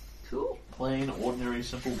 Cool. Plain, ordinary,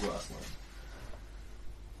 simple grassland.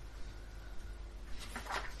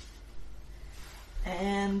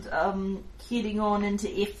 And heading on into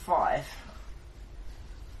F5.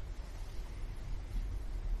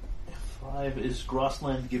 F5 is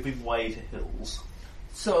grassland giving way to hills.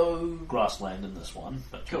 So, Grassland in this one,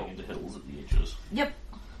 but Cool. turning into hills at the edges. yep.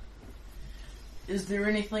 Is there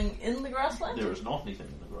anything in the grassland? There is not anything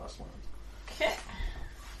in the grassland. Okay.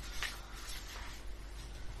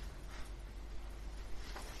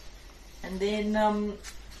 And then,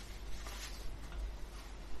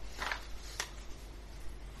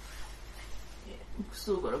 we've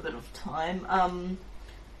still got a bit of time.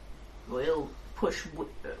 We'll push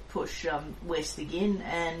west again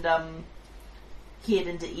and head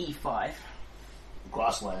into E5.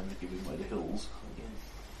 Grassland giving way to hills again.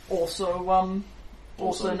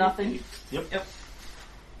 Also nothing. Yep.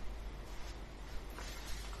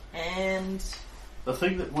 And The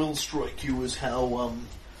thing that will strike you is how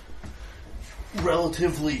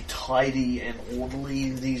relatively tidy and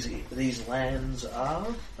orderly these lands are.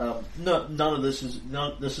 None of this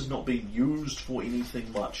is not being used for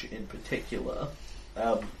anything much in particular,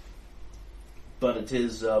 but it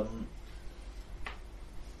is.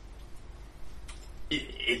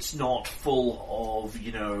 It's not full of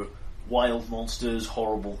wild monsters,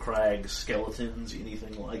 horrible crags, skeletons,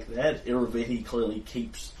 anything like that. Irovetti clearly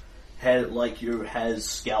has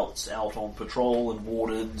scouts out on patrol and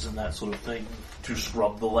wardens and that sort of thing to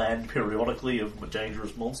scrub the land periodically of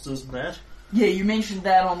dangerous monsters and that. yeah, you mentioned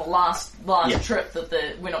that on the last Yeah. trip that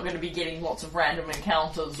we're not going to be getting lots of random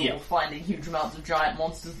encounters Yeah. or finding huge amounts of giant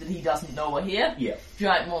monsters that he doesn't know are here. Yeah.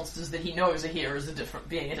 Giant monsters that he knows are here is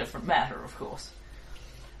being a different matter, of course.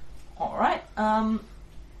 Alright, and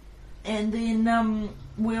then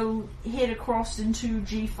we'll head across into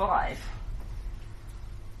G5.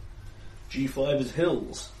 G5 is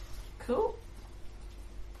hills. Cool.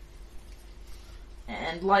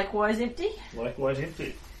 And likewise empty. Likewise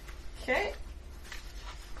empty. Okay.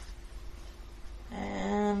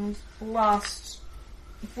 And last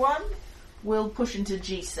one, we'll push into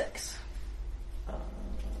G6.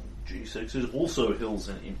 G6 is also hills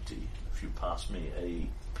and empty. If you pass me a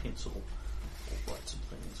pencil, I'll write some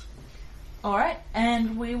things. Alright,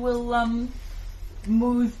 and we will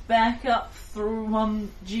move back up through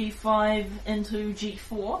G5 into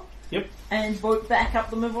G4. Yep. And boat back up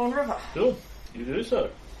the Mivon River. Cool. You do so.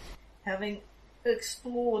 Having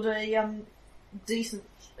explored a decent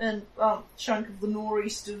chunk of the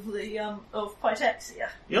northeast of the of Pitaxia.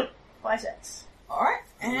 Yep. Pitax. Alright,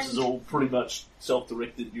 and This is all pretty much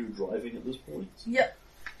self-directed you driving at this point. Yep.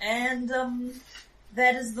 And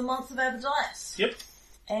that is the month of Abadias. Yep.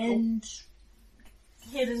 And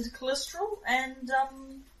head into Calistral and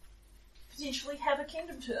potentially have a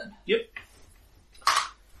kingdom turn. Yep.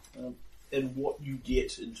 And what you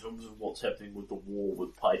get in terms of what's happening with the war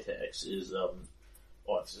with Pitax is,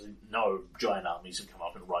 no giant armies can come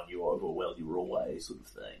up and run you over while you're away, sort of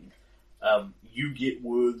thing. You get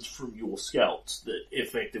words from your scouts that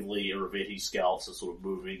effectively Iravetti scouts are sort of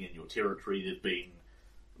moving in your territory. There's been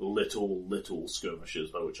little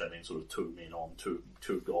skirmishes, by which I mean sort of 2 men on two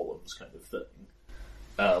golems kind of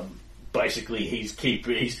thing. Basically, he's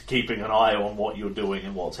keeping an eye on what you're doing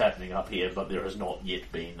and what's happening up here, but there has not yet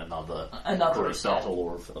been another battle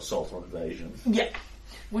or assault or invasion. Yeah,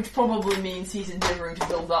 which probably means he's endeavouring to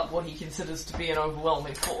build up what he considers to be an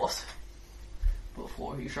overwhelming force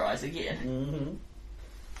before he tries again. Mm-hmm.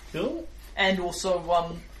 Cool. And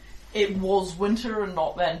also, it was winter and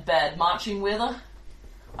not that bad marching weather.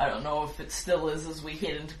 I don't know if it still is as we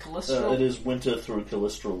head into Calistral. It is winter through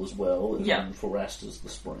Calistral as well, and Yeah. Forast is the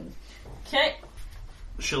spring. Okay.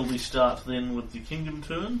 Shall we start then with the kingdom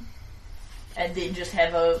turn? And then just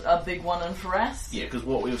have a big one in Faras? Yeah, because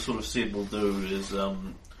what we've sort of said we'll do is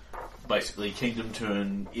basically kingdom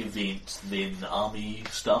turn, event, then army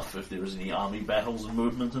stuff, if there is any army battles and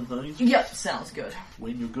movement and things. Yep, sounds good.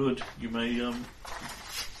 When you're good, you may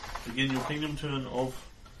begin your kingdom turn of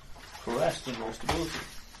Farast and roll stability.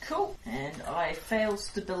 Cool. And I fail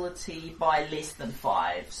stability by less than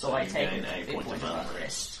 5, so I take gain a point of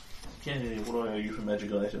unrest. Okay, what do I owe you for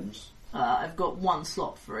magic items? I've got 1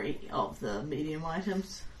 slot free of the medium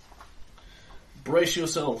items. Brace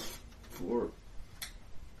yourself for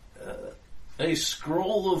a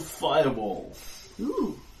scroll of fireball.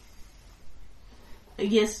 Ooh. I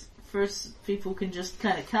guess first people can just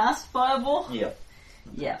kind of cast fireball? Yeah.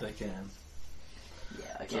 Yeah. They can.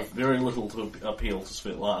 Yeah, So okay. very little to appeal to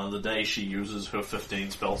Svetlana. The day she uses her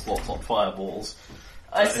 15 spell slots on fireballs,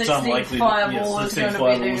 A it's 16 unlikely fireball that is 16 going to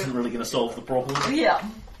fireball be isn't really going to solve the problem. Yeah.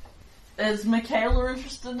 Is Michaela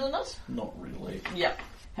interested in it? Not really. Yeah.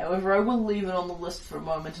 However, I will leave it on the list for a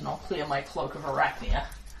moment and I'll clear my cloak of Arachnia.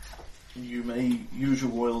 You may use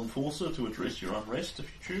your Royal Enforcer to address your unrest if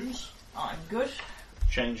you choose. I'm good.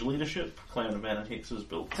 Change leadership, claim of mana hexes,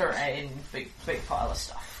 build. Terrain, big pile of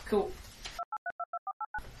stuff. Cool.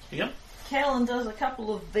 Yep. Callan does a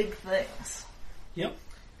couple of big things. Yep.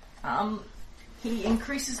 He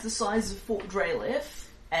increases the size of Fort Drelev,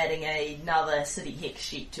 adding another city hex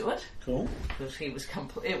sheet to it, Cool. because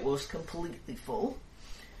it was completely full.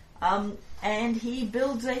 And he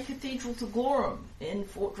builds a Cathedral to Glorum in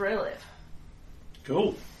Fort Drelev.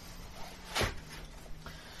 Cool.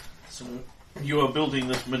 So you are building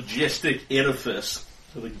this majestic edifice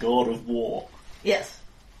to the god of war. Yes.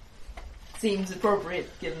 Seems appropriate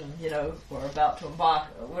given, we're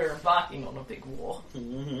embarking on a big war.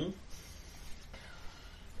 Mm-hmm.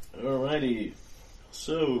 Alrighty.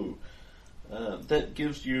 So, that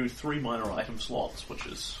gives you 3 minor item slots, which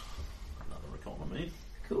is another economy.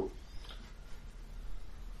 Cool.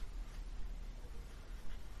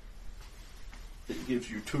 It gives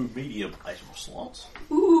you 2 medium item slots.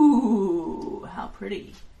 Ooh, how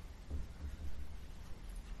pretty.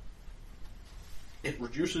 It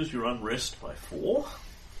reduces your unrest by 4.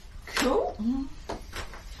 Cool.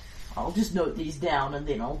 I'll just note these down and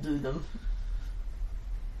then I'll do them.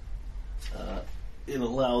 It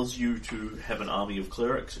allows you to have an army of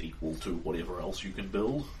clerics equal to whatever else you can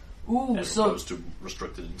build, Ooh, as opposed to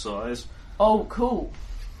restricted in size. Oh, cool.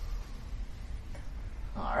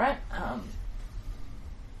 Alright,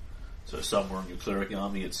 So somewhere in your cleric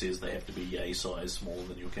army it says they have to be yay size smaller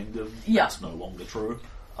than your kingdom. Yeah. That's no longer true.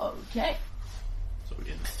 okay. So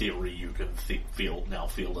in theory you can field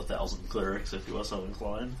 1,000 clerics if you are so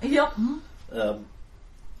inclined. Yep.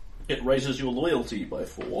 It raises your loyalty by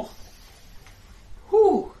 4.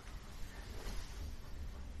 Whew.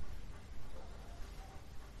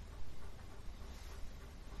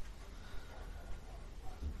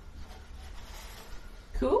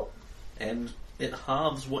 Cool. And it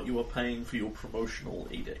halves what you are paying for your promotional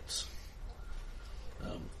edicts.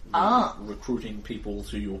 recruiting people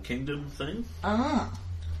to your kingdom thing.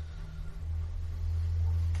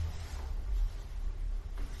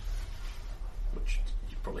 Which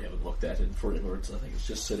you probably haven't looked at in forever. I think it's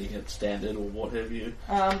just sitting at standard or what have you.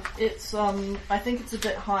 It's I think it's a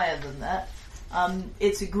bit higher than that.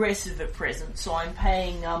 It's aggressive at present, so I'm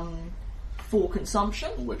paying 4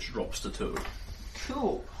 consumption. Which drops to 2.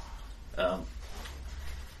 Cool.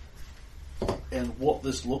 And what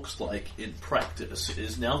this looks like in practice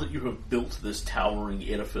is now that you have built this towering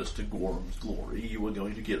edifice to Gorham's glory, you are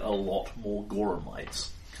going to get a lot more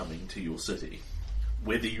Gorhamites coming to your city,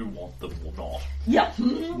 whether you want them or not. Yeah.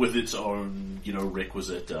 With its own,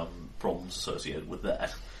 requisite problems associated with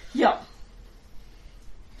that. Yeah.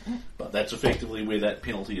 But that's effectively where that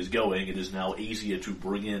penalty is going. It is now easier to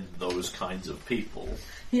bring in those kinds of people.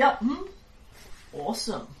 Yep.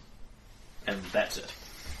 Awesome. And that's it.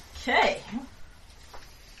 Okay.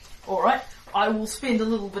 Alright, I will spend a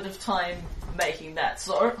little bit of time making that,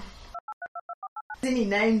 so...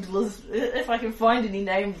 If I can find any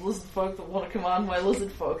named lizard folk that want to command my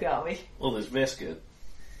lizard folk army. Well, there's Vesca.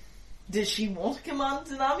 Does she want to command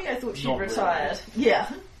an army? I thought she Not retired. Really.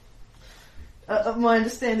 Yeah. My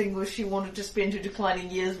understanding was she wanted to spend her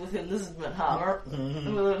declining years with her lizardman harem,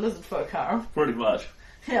 with her lizard folk harem. Pretty much.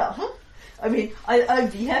 Yeah. I mean,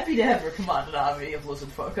 I'd be happy to have her command an army of lizard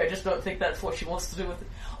folk. I just don't think that's what she wants to do with it.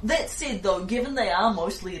 That said, though, given they are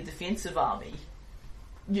mostly a defensive army,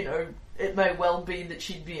 it may well be that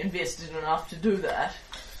she'd be invested enough to do that.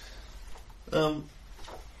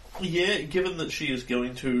 Yeah, given that she is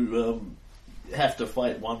going to have to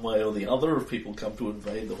fight one way or the other if people come to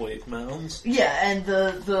invade the Hoyak Mounds. Yeah, and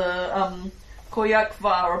the Koyakvar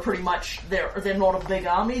are pretty much, they're not a big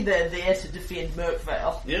army, they're there to defend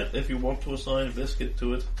Merkvale. Yeah, if you want to assign a biscuit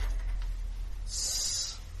to it.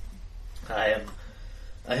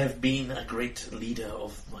 I have been a great leader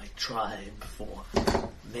of my tribe for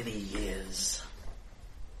many years.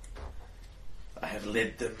 I have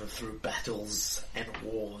led them through battles and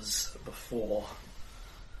wars before.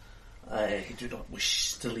 I do not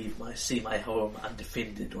wish to see my home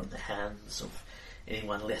undefended or in the hands of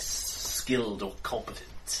anyone less skilled or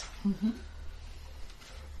competent.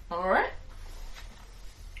 Alright.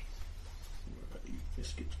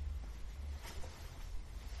 Biscuit.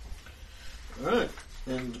 Alright,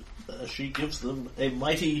 and she gives them a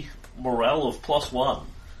mighty morale of +1.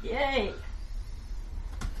 Yay!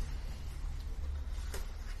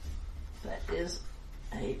 That is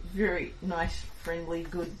a very nice, friendly,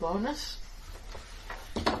 good bonus.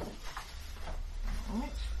 Alright.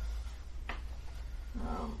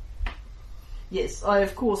 Yes, I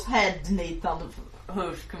of course had Denise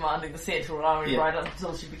Thunderhoof commanding the Central Army right up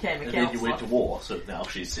until she became a councillor. And then you went to war, so now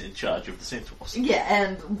she's in charge of the Centaurs. Yeah,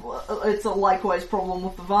 and it's a likewise problem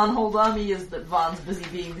with the Varnhold army, is that Varn's busy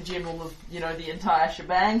being the general of, the entire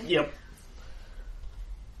shebang. Yep.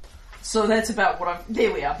 So that's about what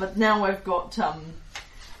there we are, but now I've got,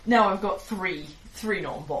 three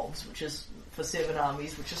non-bombs, which is for 7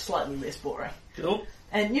 armies, which is slightly less boring. Cool.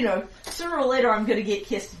 And, sooner or later I'm going to get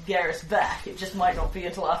Keston Garrus back. It just might not be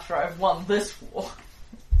until after I've won this war.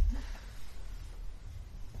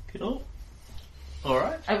 Cool.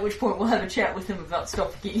 Alright. At which point we'll have a chat with him about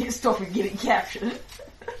stopping getting captured.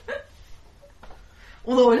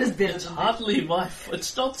 Although it is better It's than hardly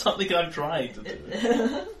it's not something I'm trying to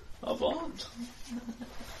do. I won't.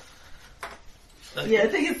 Okay. Yeah, I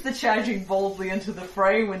think it's the charging boldly into the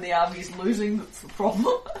fray when the army's losing that's the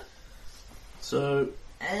problem. So...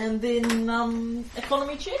 And then,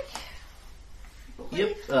 economy check?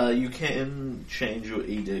 Yep, you can change your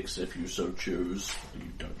edicts if you so choose. You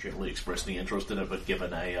don't generally express any interest in it, but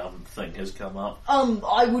given a thing has come up.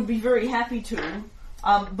 I would be very happy to,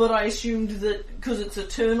 but I assumed that, because it's a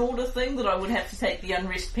turn order thing, that I would have to take the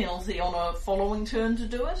unrest penalty on a following turn to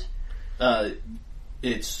do it?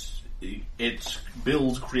 It's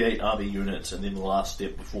build, create army units, and then the last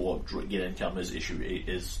step before get income is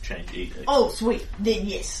change edict. Oh, sweet. Then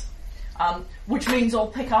yes. Which means I'll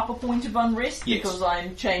pick up a point of unrest because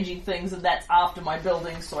I'm changing things, and that's after my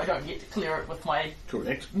building, so I don't get to clear it with my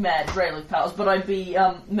mad Greyleaf powers. But I'd be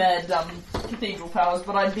mad cathedral powers.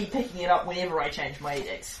 But I'd be picking it up whenever I change my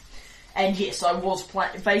edicts. And yes, I was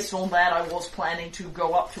based on that. I was planning to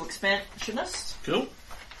go up to expansionist. Cool.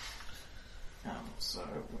 So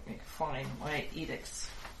let me find my edicts.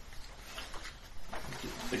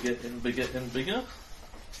 Bigger and bigger and bigger.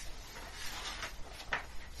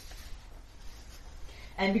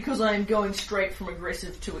 And because I am going straight from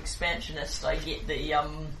aggressive to expansionist, I get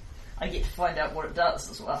to find out what it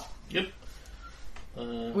does as well. Yep.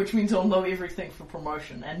 Which means I'll know everything for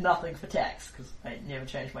promotion and nothing for tax, because I never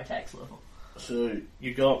change my tax level. So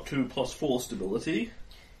you go up to +4 stability,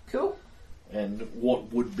 Cool. and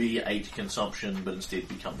what would be 8 consumption, but instead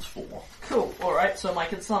becomes 4. Cool. Alright, so my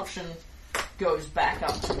consumption goes back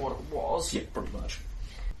up to what it was. Yeah, pretty much.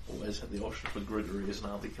 Always had the option for Gregory as an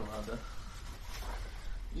army commander.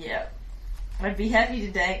 Yeah. I'd be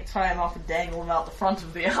happy to tie him off and dangle him out the front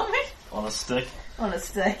of the army. On a stick. On a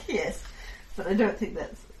stick, yes. But I don't think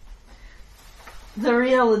that's... The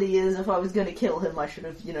reality is, if I was going to kill him, I should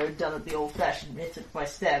have, done it the old-fashioned method by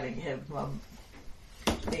stabbing him.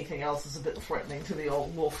 Anything else is a bit threatening to the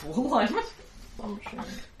old lawful alignment.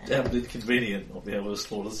 Damn inconvenient not being able to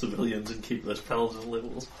slaughter civilians and keep those paladin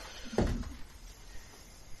levels.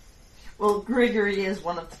 Well, Gregory is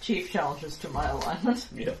one of the chief challenges to my alignment.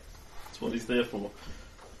 Yeah, that's what he's there for.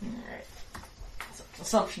 Alright. So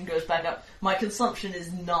consumption goes back up. My consumption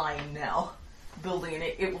is 9 now.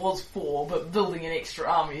 It was 4, but building an extra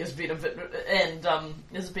army has been a bit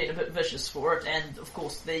vicious for it, and of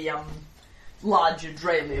course the larger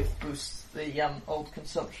Drelev boosts the old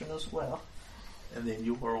consumption as well. And then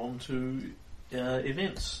you are on to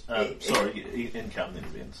events. Income then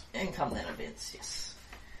events. Income then events, yes.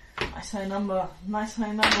 Nice high number.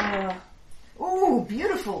 Ooh,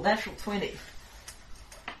 beautiful, natural 20.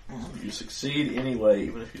 You succeed anyway,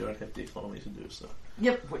 even if you don't have the economy to do so.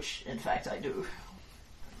 Yep, which in fact I do.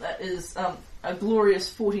 That is a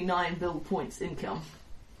glorious 49 build points income,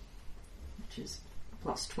 which is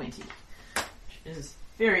plus 20, which is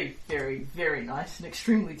very, very, very nice and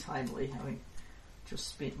extremely timely, having just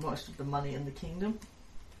spent most of the money in the kingdom.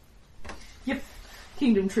 Yep,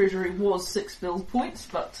 kingdom treasury was 6 build points,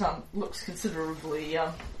 but looks considerably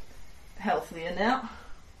healthier now.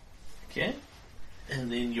 Okay.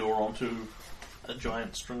 And then you're on to a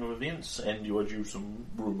giant string of events, and you are due some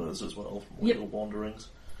rumours as well from all your wanderings.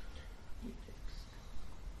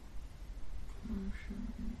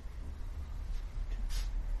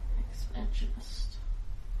 Expansionist.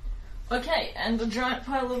 Okay, and a giant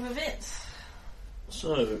pile of events.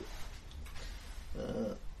 So,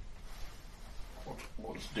 let's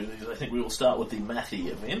do these. I think we will start with the Mathy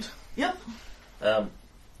event. Yep.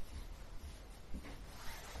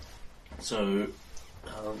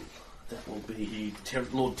 That will be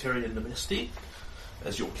Lord Tyrion Nemesti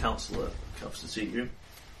as your counsellor comes to see you.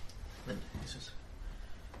 And he says,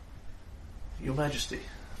 Your Majesty,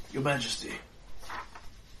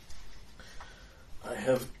 I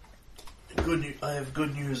have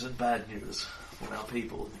good news and bad news for our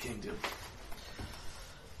people in the kingdom.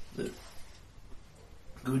 The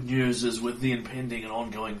good news is with the impending and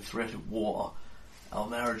ongoing threat of war, our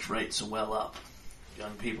marriage rates are well up.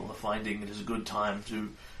 Young people are finding it is a good time to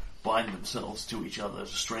bind themselves to each other to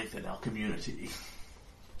strengthen our community.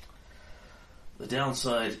 The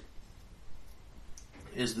downside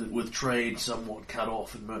is that with trade somewhat cut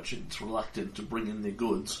off and merchants reluctant to bring in their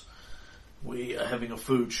goods, we are having a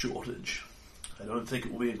food shortage. I don't think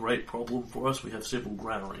it will be a great problem for us. We have several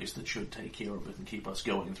granaries that should take care of it and keep us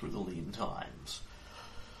going through the lean times.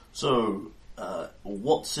 So,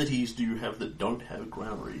 what cities do you have that don't have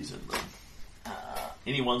granaries in them?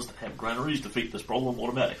 Any ones that have granaries defeat this problem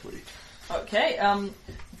automatically. Okay,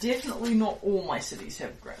 definitely not all my cities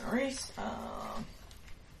have granaries.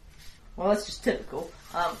 Well, that's just typical.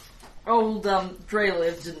 Old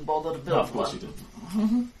Drelev didn't bother to build one. No, of course he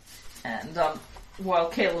didn't. And while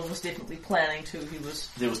Caleb was definitely planning to,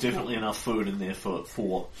 There was definitely enough food in there for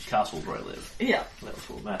Castle Drelev. Yeah. That was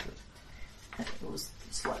what mattered. It was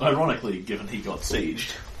slightly... Ironically, given he got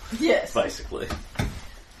sieged. Yes. Basically.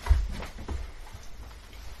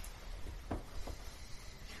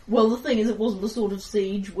 Well, the thing is, it wasn't the sort of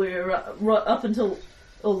siege where, right up until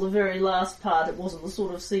the very last part, it wasn't the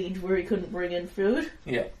sort of siege where he couldn't bring in food.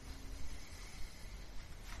 Yeah.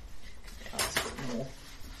 That's a bit more.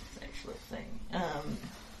 That's actually a thing.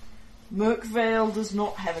 Merkvale does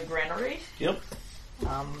not have a granary. Yep.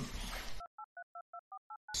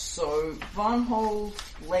 So, Varnhold,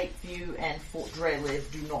 Lakeview, and Fort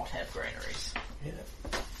Drelev do not have granaries. Yeah.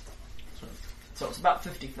 So it's about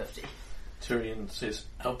 50-50. Tyrion says,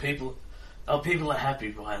 Our people are happy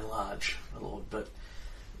by and large, my lord, but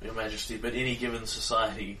Your Majesty, but any given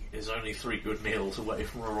society is only 3 good meals away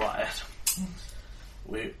from a riot.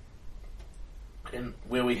 And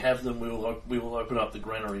where we have them, we will open up the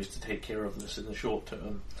granaries to take care of this in the short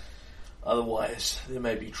term. Otherwise, there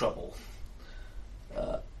may be trouble.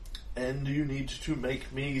 And you need to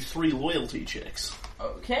make me 3 loyalty checks.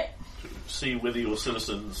 Okay. To see whether your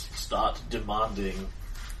citizens start demanding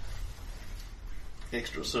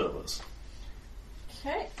extra service.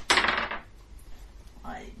 Okay.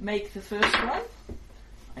 I make the first one,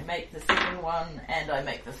 I make the second one, and I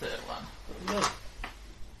make the third one. There you go.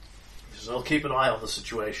 says, I'll keep an eye on the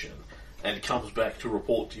situation, and comes back to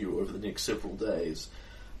report to you over the next several days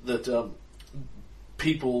that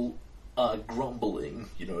people are grumbling,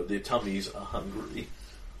 their tummies are hungry,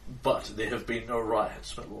 but there have been no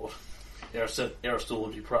riots, my lord. Aristotle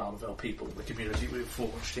would be proud of our people and the community we've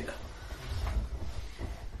forged here.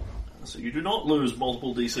 So you do not lose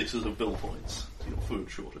multiple d6s of bill points to your food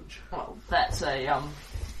shortage. Well, that's I'm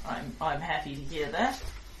happy to hear that.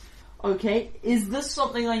 Okay, is this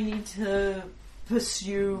something I need to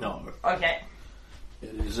pursue? No. Okay.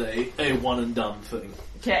 It is a one and done thing.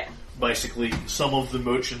 Okay. Basically, some of the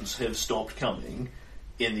merchants have stopped coming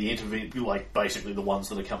in the basically the ones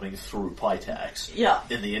that are coming through Pitax. Yeah.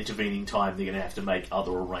 In the intervening time, they're going to have to make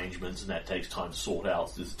other arrangements, and that takes time to sort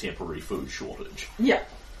out. There's a temporary food shortage. Yeah.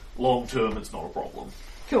 Long term, it's not a problem.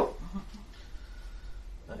 Cool.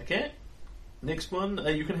 Okay. Next one,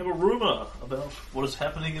 you can have a rumour about what is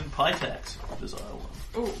happening in Pitax, Desire One.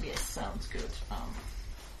 Oh, yes, sounds good.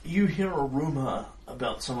 You hear a rumour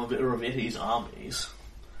about some of Iravetti's armies,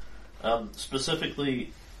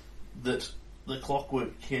 specifically that the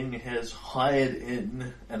Clockwork King has hired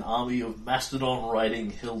in an army of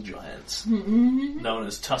mastodon-riding hill giants, known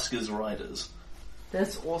as Tusker's Riders.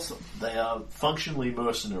 That's awesome. They are functionally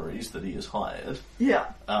mercenaries that he has hired.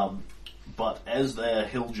 Yeah. But as they are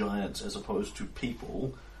hill giants as opposed to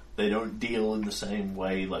people, they don't deal in the same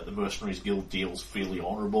way like the Mercenaries Guild deals fairly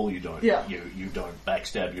honourable. You don't you don't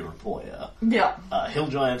backstab your employer. Yeah. Hill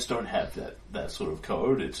giants don't have that sort of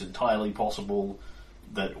code. It's entirely possible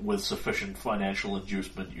that with sufficient financial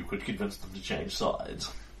inducement you could convince them to change sides.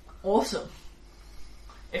 Awesome.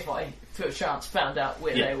 If I, for chance, found out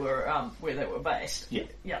where they were based. Yeah.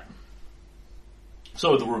 Yeah.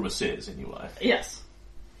 So the rumour says, anyway. Yes.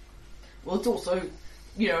 Well, it's also,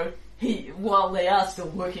 while they are still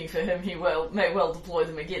working for him, he may well deploy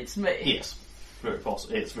them against me. Yes.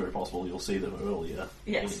 It's very possible you'll see them earlier.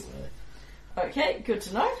 Yes. Anyway. Okay, good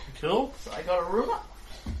to know. Cool. So I got a rumour.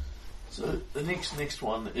 So the next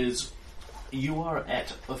one is you are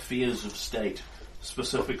at Affairs of State,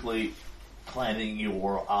 specifically planning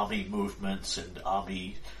your army movements and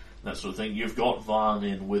army that sort of thing. You've got Varn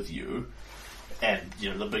in with you, and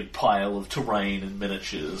the big pile of terrain and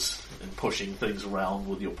miniatures and pushing things around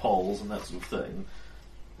with your poles and that sort of thing.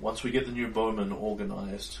 Once we get the new bowmen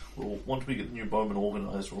organised, we'll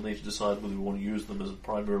need to decide whether we want to use them as a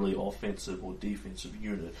primarily offensive or defensive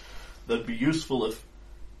unit. That'd be useful if...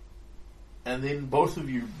 And then both of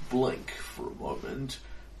you blink for a moment,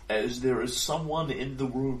 as there is someone in the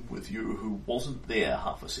room with you who wasn't there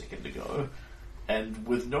half a second ago, and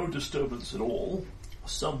with no disturbance at all,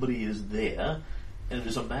 somebody is there, and it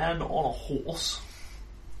is a man on a horse,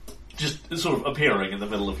 just sort of appearing in the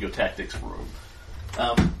middle of your tactics room.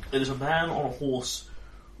 It is a man on a horse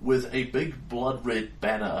with a big blood-red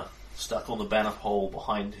banner stuck on the banner pole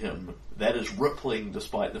behind him that is rippling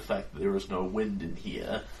despite the fact that there is no wind in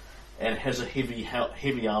here, and has a heavy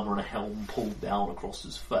armour and a helm pulled down across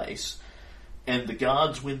his face. And the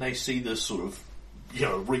guards, when they see this, sort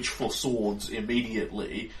of, reach for swords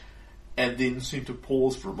immediately, and then seem to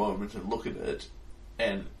pause for a moment and look at it.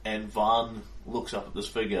 And Varn looks up at this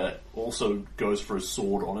figure, also goes for his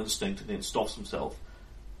sword on instinct, and then stops himself.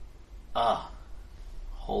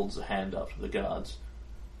 Holds a hand up to the guards.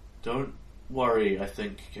 Don't worry, I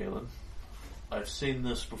think, Galen. I've seen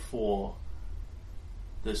this before.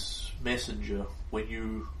 This messenger, when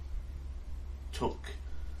you took...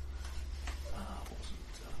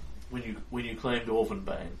 when you claimed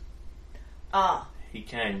Orvanbane. He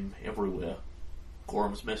came everywhere.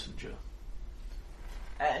 Gorham's messenger.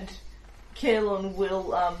 And Kaelin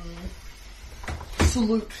will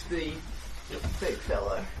salute the big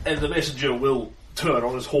fellow. And the messenger will turn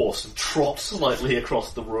on his horse and trot slightly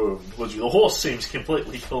across the room. The horse seems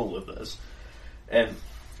completely cool with this. And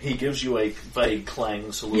he gives you a vague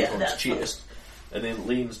clang salute on his chest, and then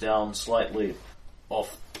leans down slightly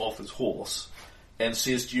off his horse, and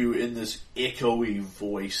says to you in this echoey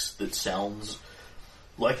voice that sounds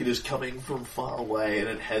like it is coming from far away, and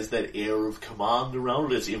it has that air of command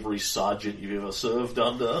around it, as every sergeant you've ever served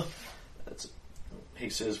under. He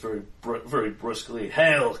says very briskly,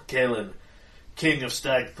 "Hail, Kaelin, King of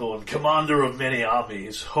Stagthorn, commander of many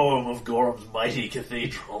armies, home of Gorham's mighty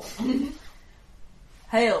cathedral."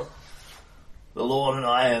 Hail. The Lord in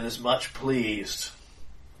Iron is much pleased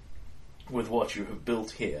with what you have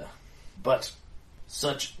built here, but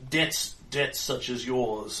such debts such as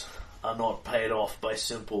yours are not paid off by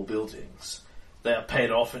simple buildings. They are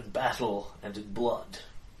paid off in battle and in blood.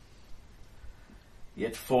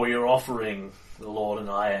 Yet for your offering, the Lord in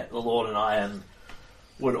Iron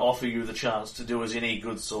would offer you the chance to do as any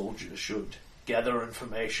good soldier should: gather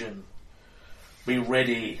information, Be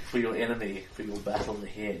ready for your enemy, for your battle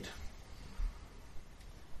ahead.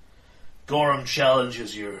 Gorum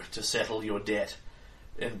challenges you to settle your debt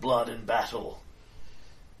in blood and battle.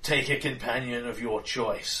 Take a companion of your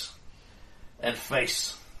choice and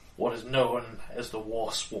face what is known as the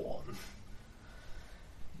War Sworn.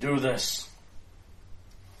 Do this,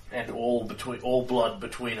 and all blood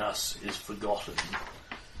between us is forgotten.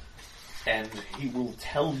 And he will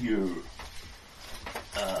tell you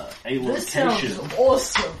a location. This sounds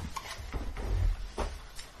awesome.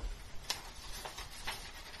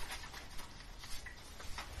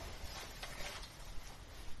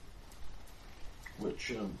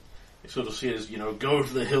 Which it sort of says, go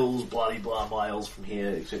to the hills, bloody blah miles from here,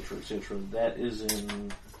 etc., etc. That is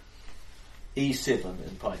in E7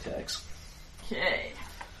 in Pitax. Okay.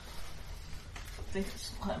 I think I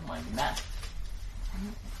still have my map.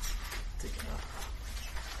 Take it up.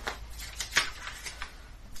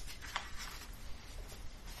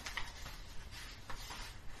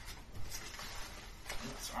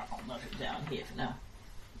 That's right, I'll note it down here for now.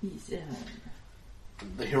 E7.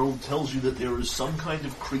 The Herald tells you that there is some kind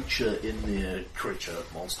of creature in there,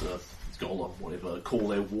 monster, golem, whatever,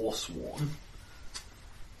 called a War Sworn.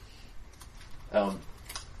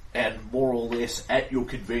 And more or less, at your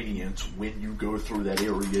convenience, when you go through that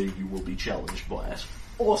area, you will be challenged by it.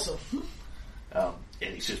 Awesome. And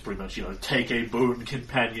he says pretty much, take a boon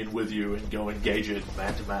companion with you and go engage it in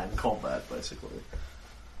man-to-man combat, basically.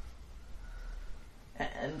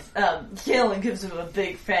 And Kaelin gives him a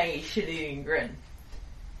big, fangy, shit-eating grin.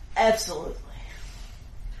 Absolutely.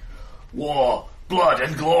 War, blood,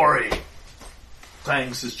 and glory!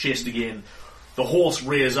 Clangs his chest again. The horse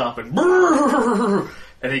rears up and brrr,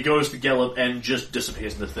 and he goes to gallop and just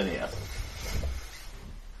disappears into thin air.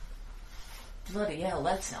 Bloody hell,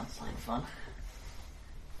 that sounds like fun.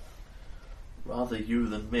 Rather you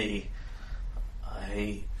than me.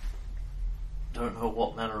 I don't know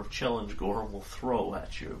what manner of challenge Gorum will throw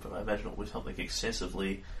at you, but I imagine it will be something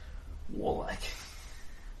excessively warlike.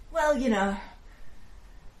 Well,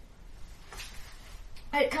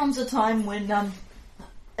 it comes a time when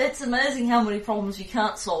it's amazing how many problems you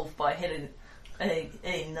can't solve by hitting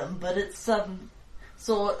them. But it's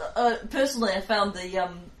personally, I found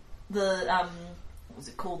what was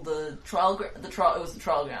it called, the trial? It was the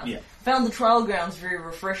trial grounds. Yeah. Found the trial grounds very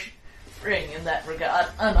refreshing in that regard,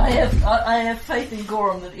 and I have faith in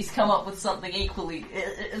Gorum that he's come up with something equally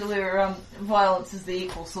where violence is the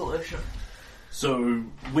equal solution. So,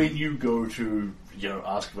 when you go to,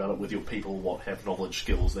 ask about it with your people what have knowledge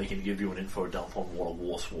skills, they can give you an info dump on what a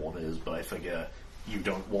War Sworn is, but I figure you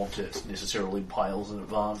don't want it necessarily piles in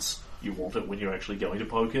advance. You want it when you're actually going to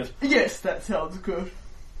poke it. Yes, that sounds good.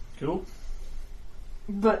 Cool.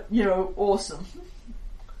 But, awesome.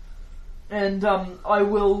 And, I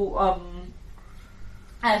will,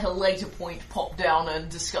 at a later point pop down and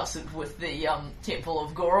discuss it with the, Temple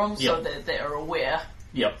of Gorum, so that they're aware.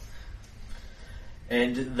 Yep.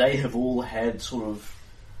 And they have all had sort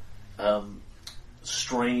of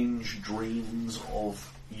strange dreams of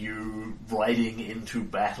you riding into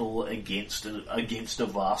battle against a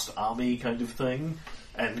vast army kind of thing,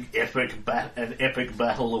 an epic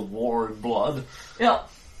battle of war and blood. Yeah.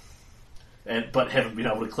 But haven't been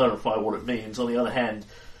able to clarify what it means. On the other hand,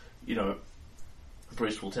 the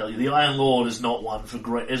priest will tell you the Iron Lord is not one for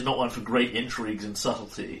great intrigues and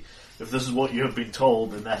subtlety. If this is what you have been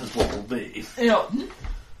told, then that is what will be. Yeah.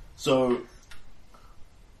 So,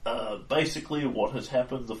 basically what has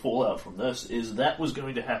happened, the fallout from this, is that was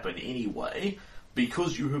going to happen anyway.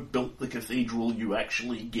 Because you have built the cathedral, you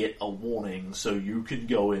actually get a warning, so you can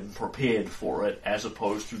go in prepared for it, as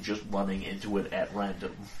opposed to just running into it at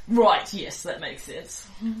random. Right, yes, that makes sense.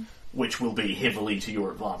 Which will be heavily to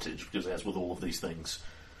your advantage, because as with all of these things,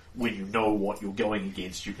 when you know what you're going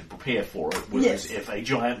against, you can prepare for it. Whereas if a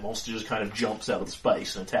giant monster just kind of jumps out of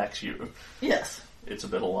space and attacks you, yes, it's a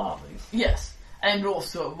bit alarming. Yes, and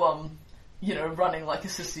also, running like a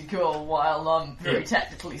sissy girl while I'm very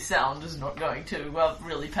tactically sound is not going to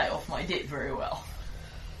really pay off my debt very well.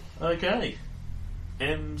 Okay.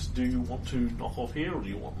 And do you want to knock off here, or do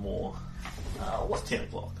you want more? What's 10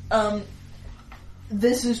 o'clock?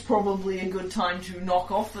 This is probably a good time to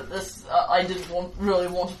knock off at this. I didn't really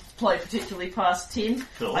want to play particularly past 10.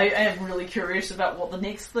 Cool. I am really curious about what the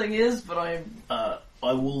next thing is, but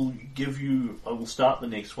I will start the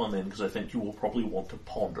next one then, because I think you will probably want to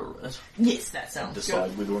ponder it. Yes, that sounds and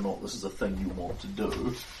decide good. whether or not this is a thing you want to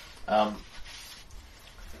do. But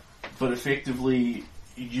effectively,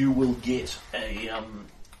 you will get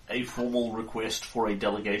a formal request for a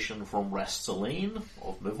delegation from Rasteline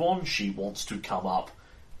of Mivon. She wants to come up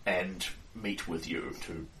and meet with you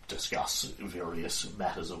to discuss various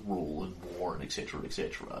matters of rule and war and etc.,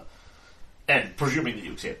 etc. And presuming that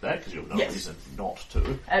you accept that, because you have no Yes. reason not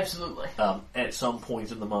to, Absolutely. at some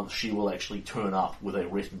point in the month she will actually turn up with a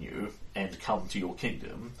retinue and come to your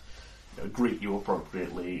kingdom, greet you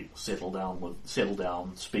appropriately, settle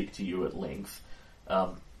down, speak to you at length,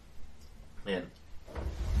 and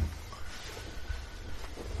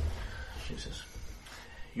she says,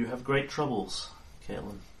 "You have great troubles,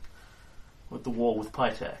 Kaelin, with the war with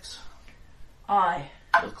Pitax. Aye.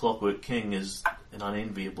 The Clockwork King is an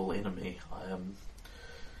unenviable enemy. I am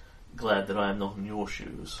glad that I am not in your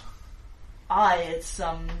shoes." Aye,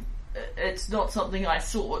 it's not something I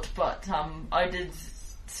sought, but I did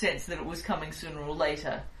sense that it was coming sooner or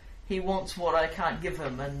later. He wants what I can't give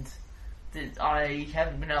him, and I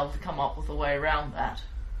haven't been able to come up with a way around that.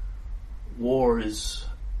 War is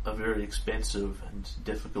a very expensive and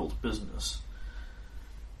difficult business.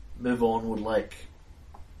 Mivon would like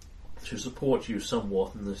to support you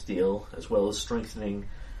somewhat in this deal, as well as strengthening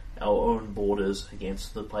our own borders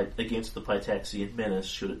against the Pitaxian menace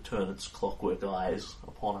should it turn its clockwork eyes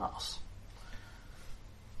upon us.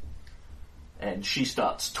 And she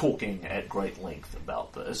starts talking at great length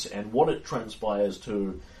about this, and what it transpires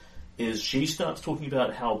to is she starts talking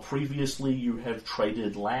about how previously you have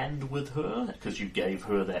traded land with her, because you gave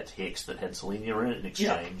her that hex that had Selenia in it in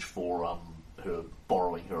exchange for her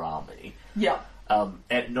borrowing her army. Yeah.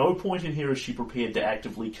 At no point in here is she prepared to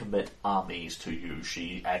actively commit armies to you.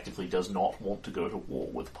 She actively does not want to go to war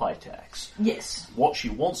with Pitax. Yes. What she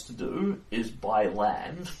wants to do is buy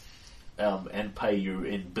land and pay you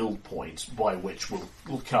in build points, by which will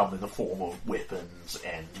come in the form of weapons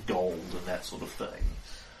and gold and that sort of thing.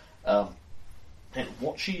 And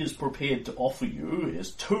what she is prepared to offer you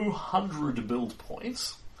is 200 build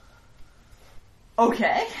points.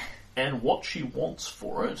 Okay. And what she wants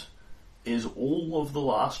for it is all of the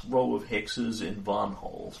last row of hexes in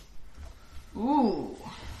Varnhold. Ooh.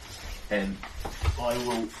 And I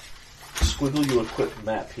will squiggle you a quick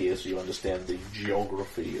map here so you understand the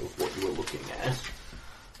geography of what you are looking at.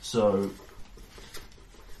 So,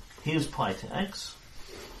 here's Pitax.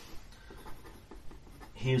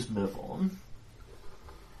 Here's Mivon.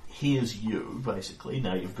 Here's you, basically.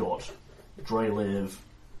 Now you've got Drelev,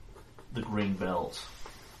 the Greenbelt,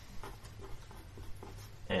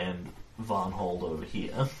 and Varnhold over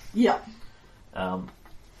here. Yeah.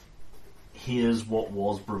 Here's what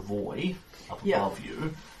was Brevoy up above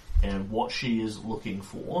you, and what she is looking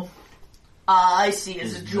for. I see,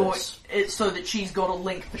 as a Is joint, this. it's so that she's got a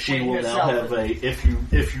link She between will herself. now have if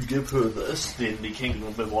you give her this, then the Kingdom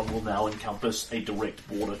of Mivon will now encompass a direct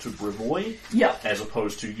border to Brevoy, Yep. as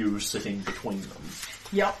opposed to you sitting between them.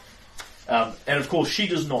 Yep. And of course, she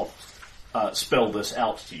does not spell this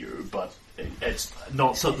out to you, but it's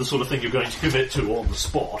not the sort of thing you're going to commit to on the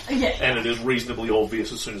spot. Yeah. And it is reasonably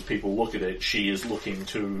obvious as soon as people look at it, she is looking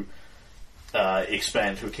to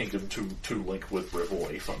expand her kingdom to link with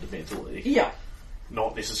Brevoy, fundamentally. Yeah.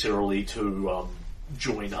 Not necessarily to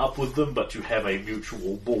join up with them, but to have a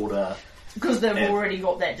mutual border. Because they've And- already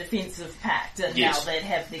got that defensive pact, and Yes. now they'd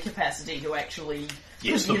have the capacity to actually...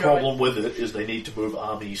 Yes, the problem with it is they need to move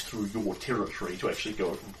armies through your territory to actually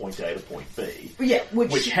go from point A to point B. Yeah,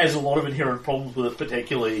 Which has a lot of inherent problems with it,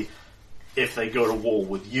 particularly if they go to war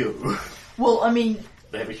with you. Well, I mean,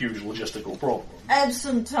 They have a huge logistical problem.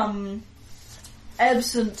 absent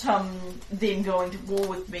them going to war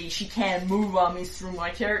with me, she can move armies through my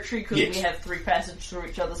territory, because Yes. we have free passage through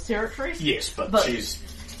each other's territories. Yes, but she's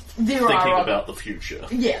There thinking are other, about the future.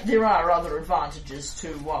 Yeah, there are other advantages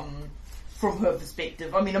to, from her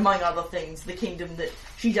perspective. I mean, among other things, the kingdom that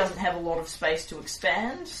she doesn't have a lot of space to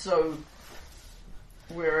expand, so...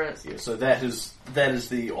 Whereas... Yeah, so that is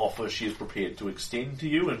the offer she is prepared to extend to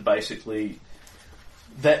you, and basically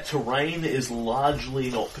that terrain is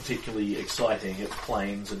largely not particularly exciting. It's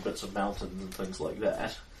plains and bits of mountains and things like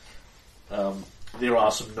that. There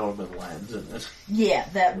are some no-man lands in it, Yeah,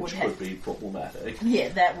 that would which have... could be problematic. Yeah,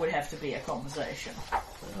 that would have to be a conversation.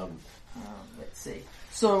 Um, Let's see.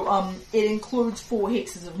 So, it includes 4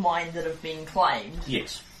 hexes of mine that have been claimed.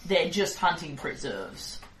 yes. They're just hunting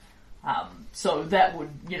preserves. So that would,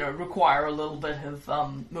 require a little bit of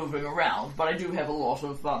moving around, but I do have a lot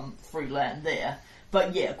of free land there.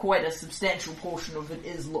 But yeah, quite a substantial portion of it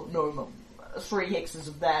is Noman. 3 hexes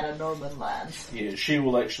of that are Noman lands. Yeah, she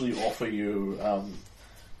will actually offer you...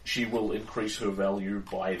 she will increase her value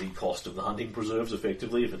by the cost of the hunting preserves,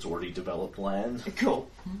 effectively, if it's already developed land. Cool.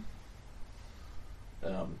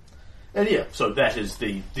 And yeah, so that is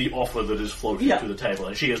the offer that is floating to the table,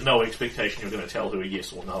 and she has no expectation you're going to tell her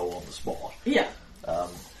yes or no on the spot. Yeah.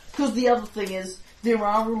 Because the other thing is, there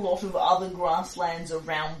are a lot of other grasslands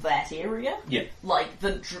around that area. Yeah. Like,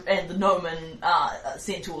 the Noman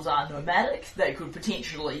centaurs are nomadic. They could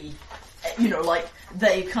potentially,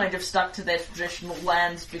 they kind of stuck to their traditional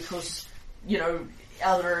lands because,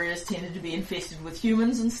 other areas tended to be infested with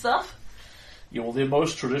humans and stuff. Yeah, well, their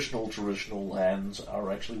most traditional lands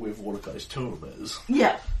are actually where Vorticai's tomb is.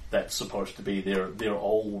 Yeah. That's supposed to be their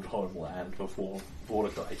old homeland before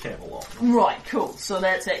Vorticai came along. Right, cool. So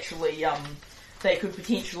that's actually, they could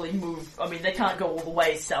potentially move, they can't go all the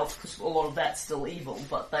way south because a lot of that's still evil,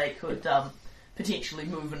 but they could potentially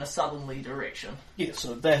move in a southerly direction. Yeah,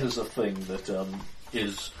 so that is a thing that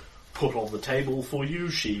is put on the table for you.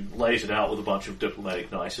 She lays it out with a bunch of diplomatic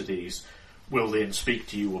niceties, will then speak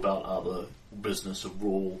to you about other business of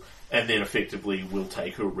rule, and then effectively will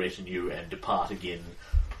take her retinue and depart again.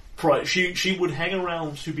 She would hang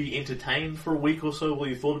around to be entertained for a week or so while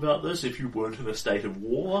you thought about this if you weren't in a state of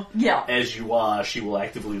war. Yeah. As you are, she will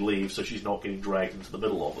actively leave so she's not getting dragged into the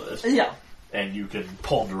middle of it. Yeah. And you can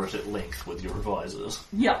ponder it at length with your advisors.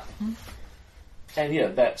 Yeah. And yeah,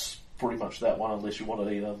 that's pretty much that one, unless you want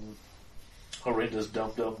a horrendous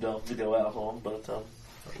dumb to go out on, but that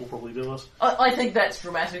will probably do us. I think that's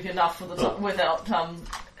dramatic enough for the without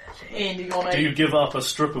ending on a... Do you give up a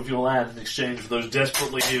strip of your land in exchange for those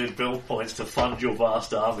desperately needed build points to fund your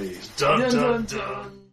vast armies? Dun dun dun!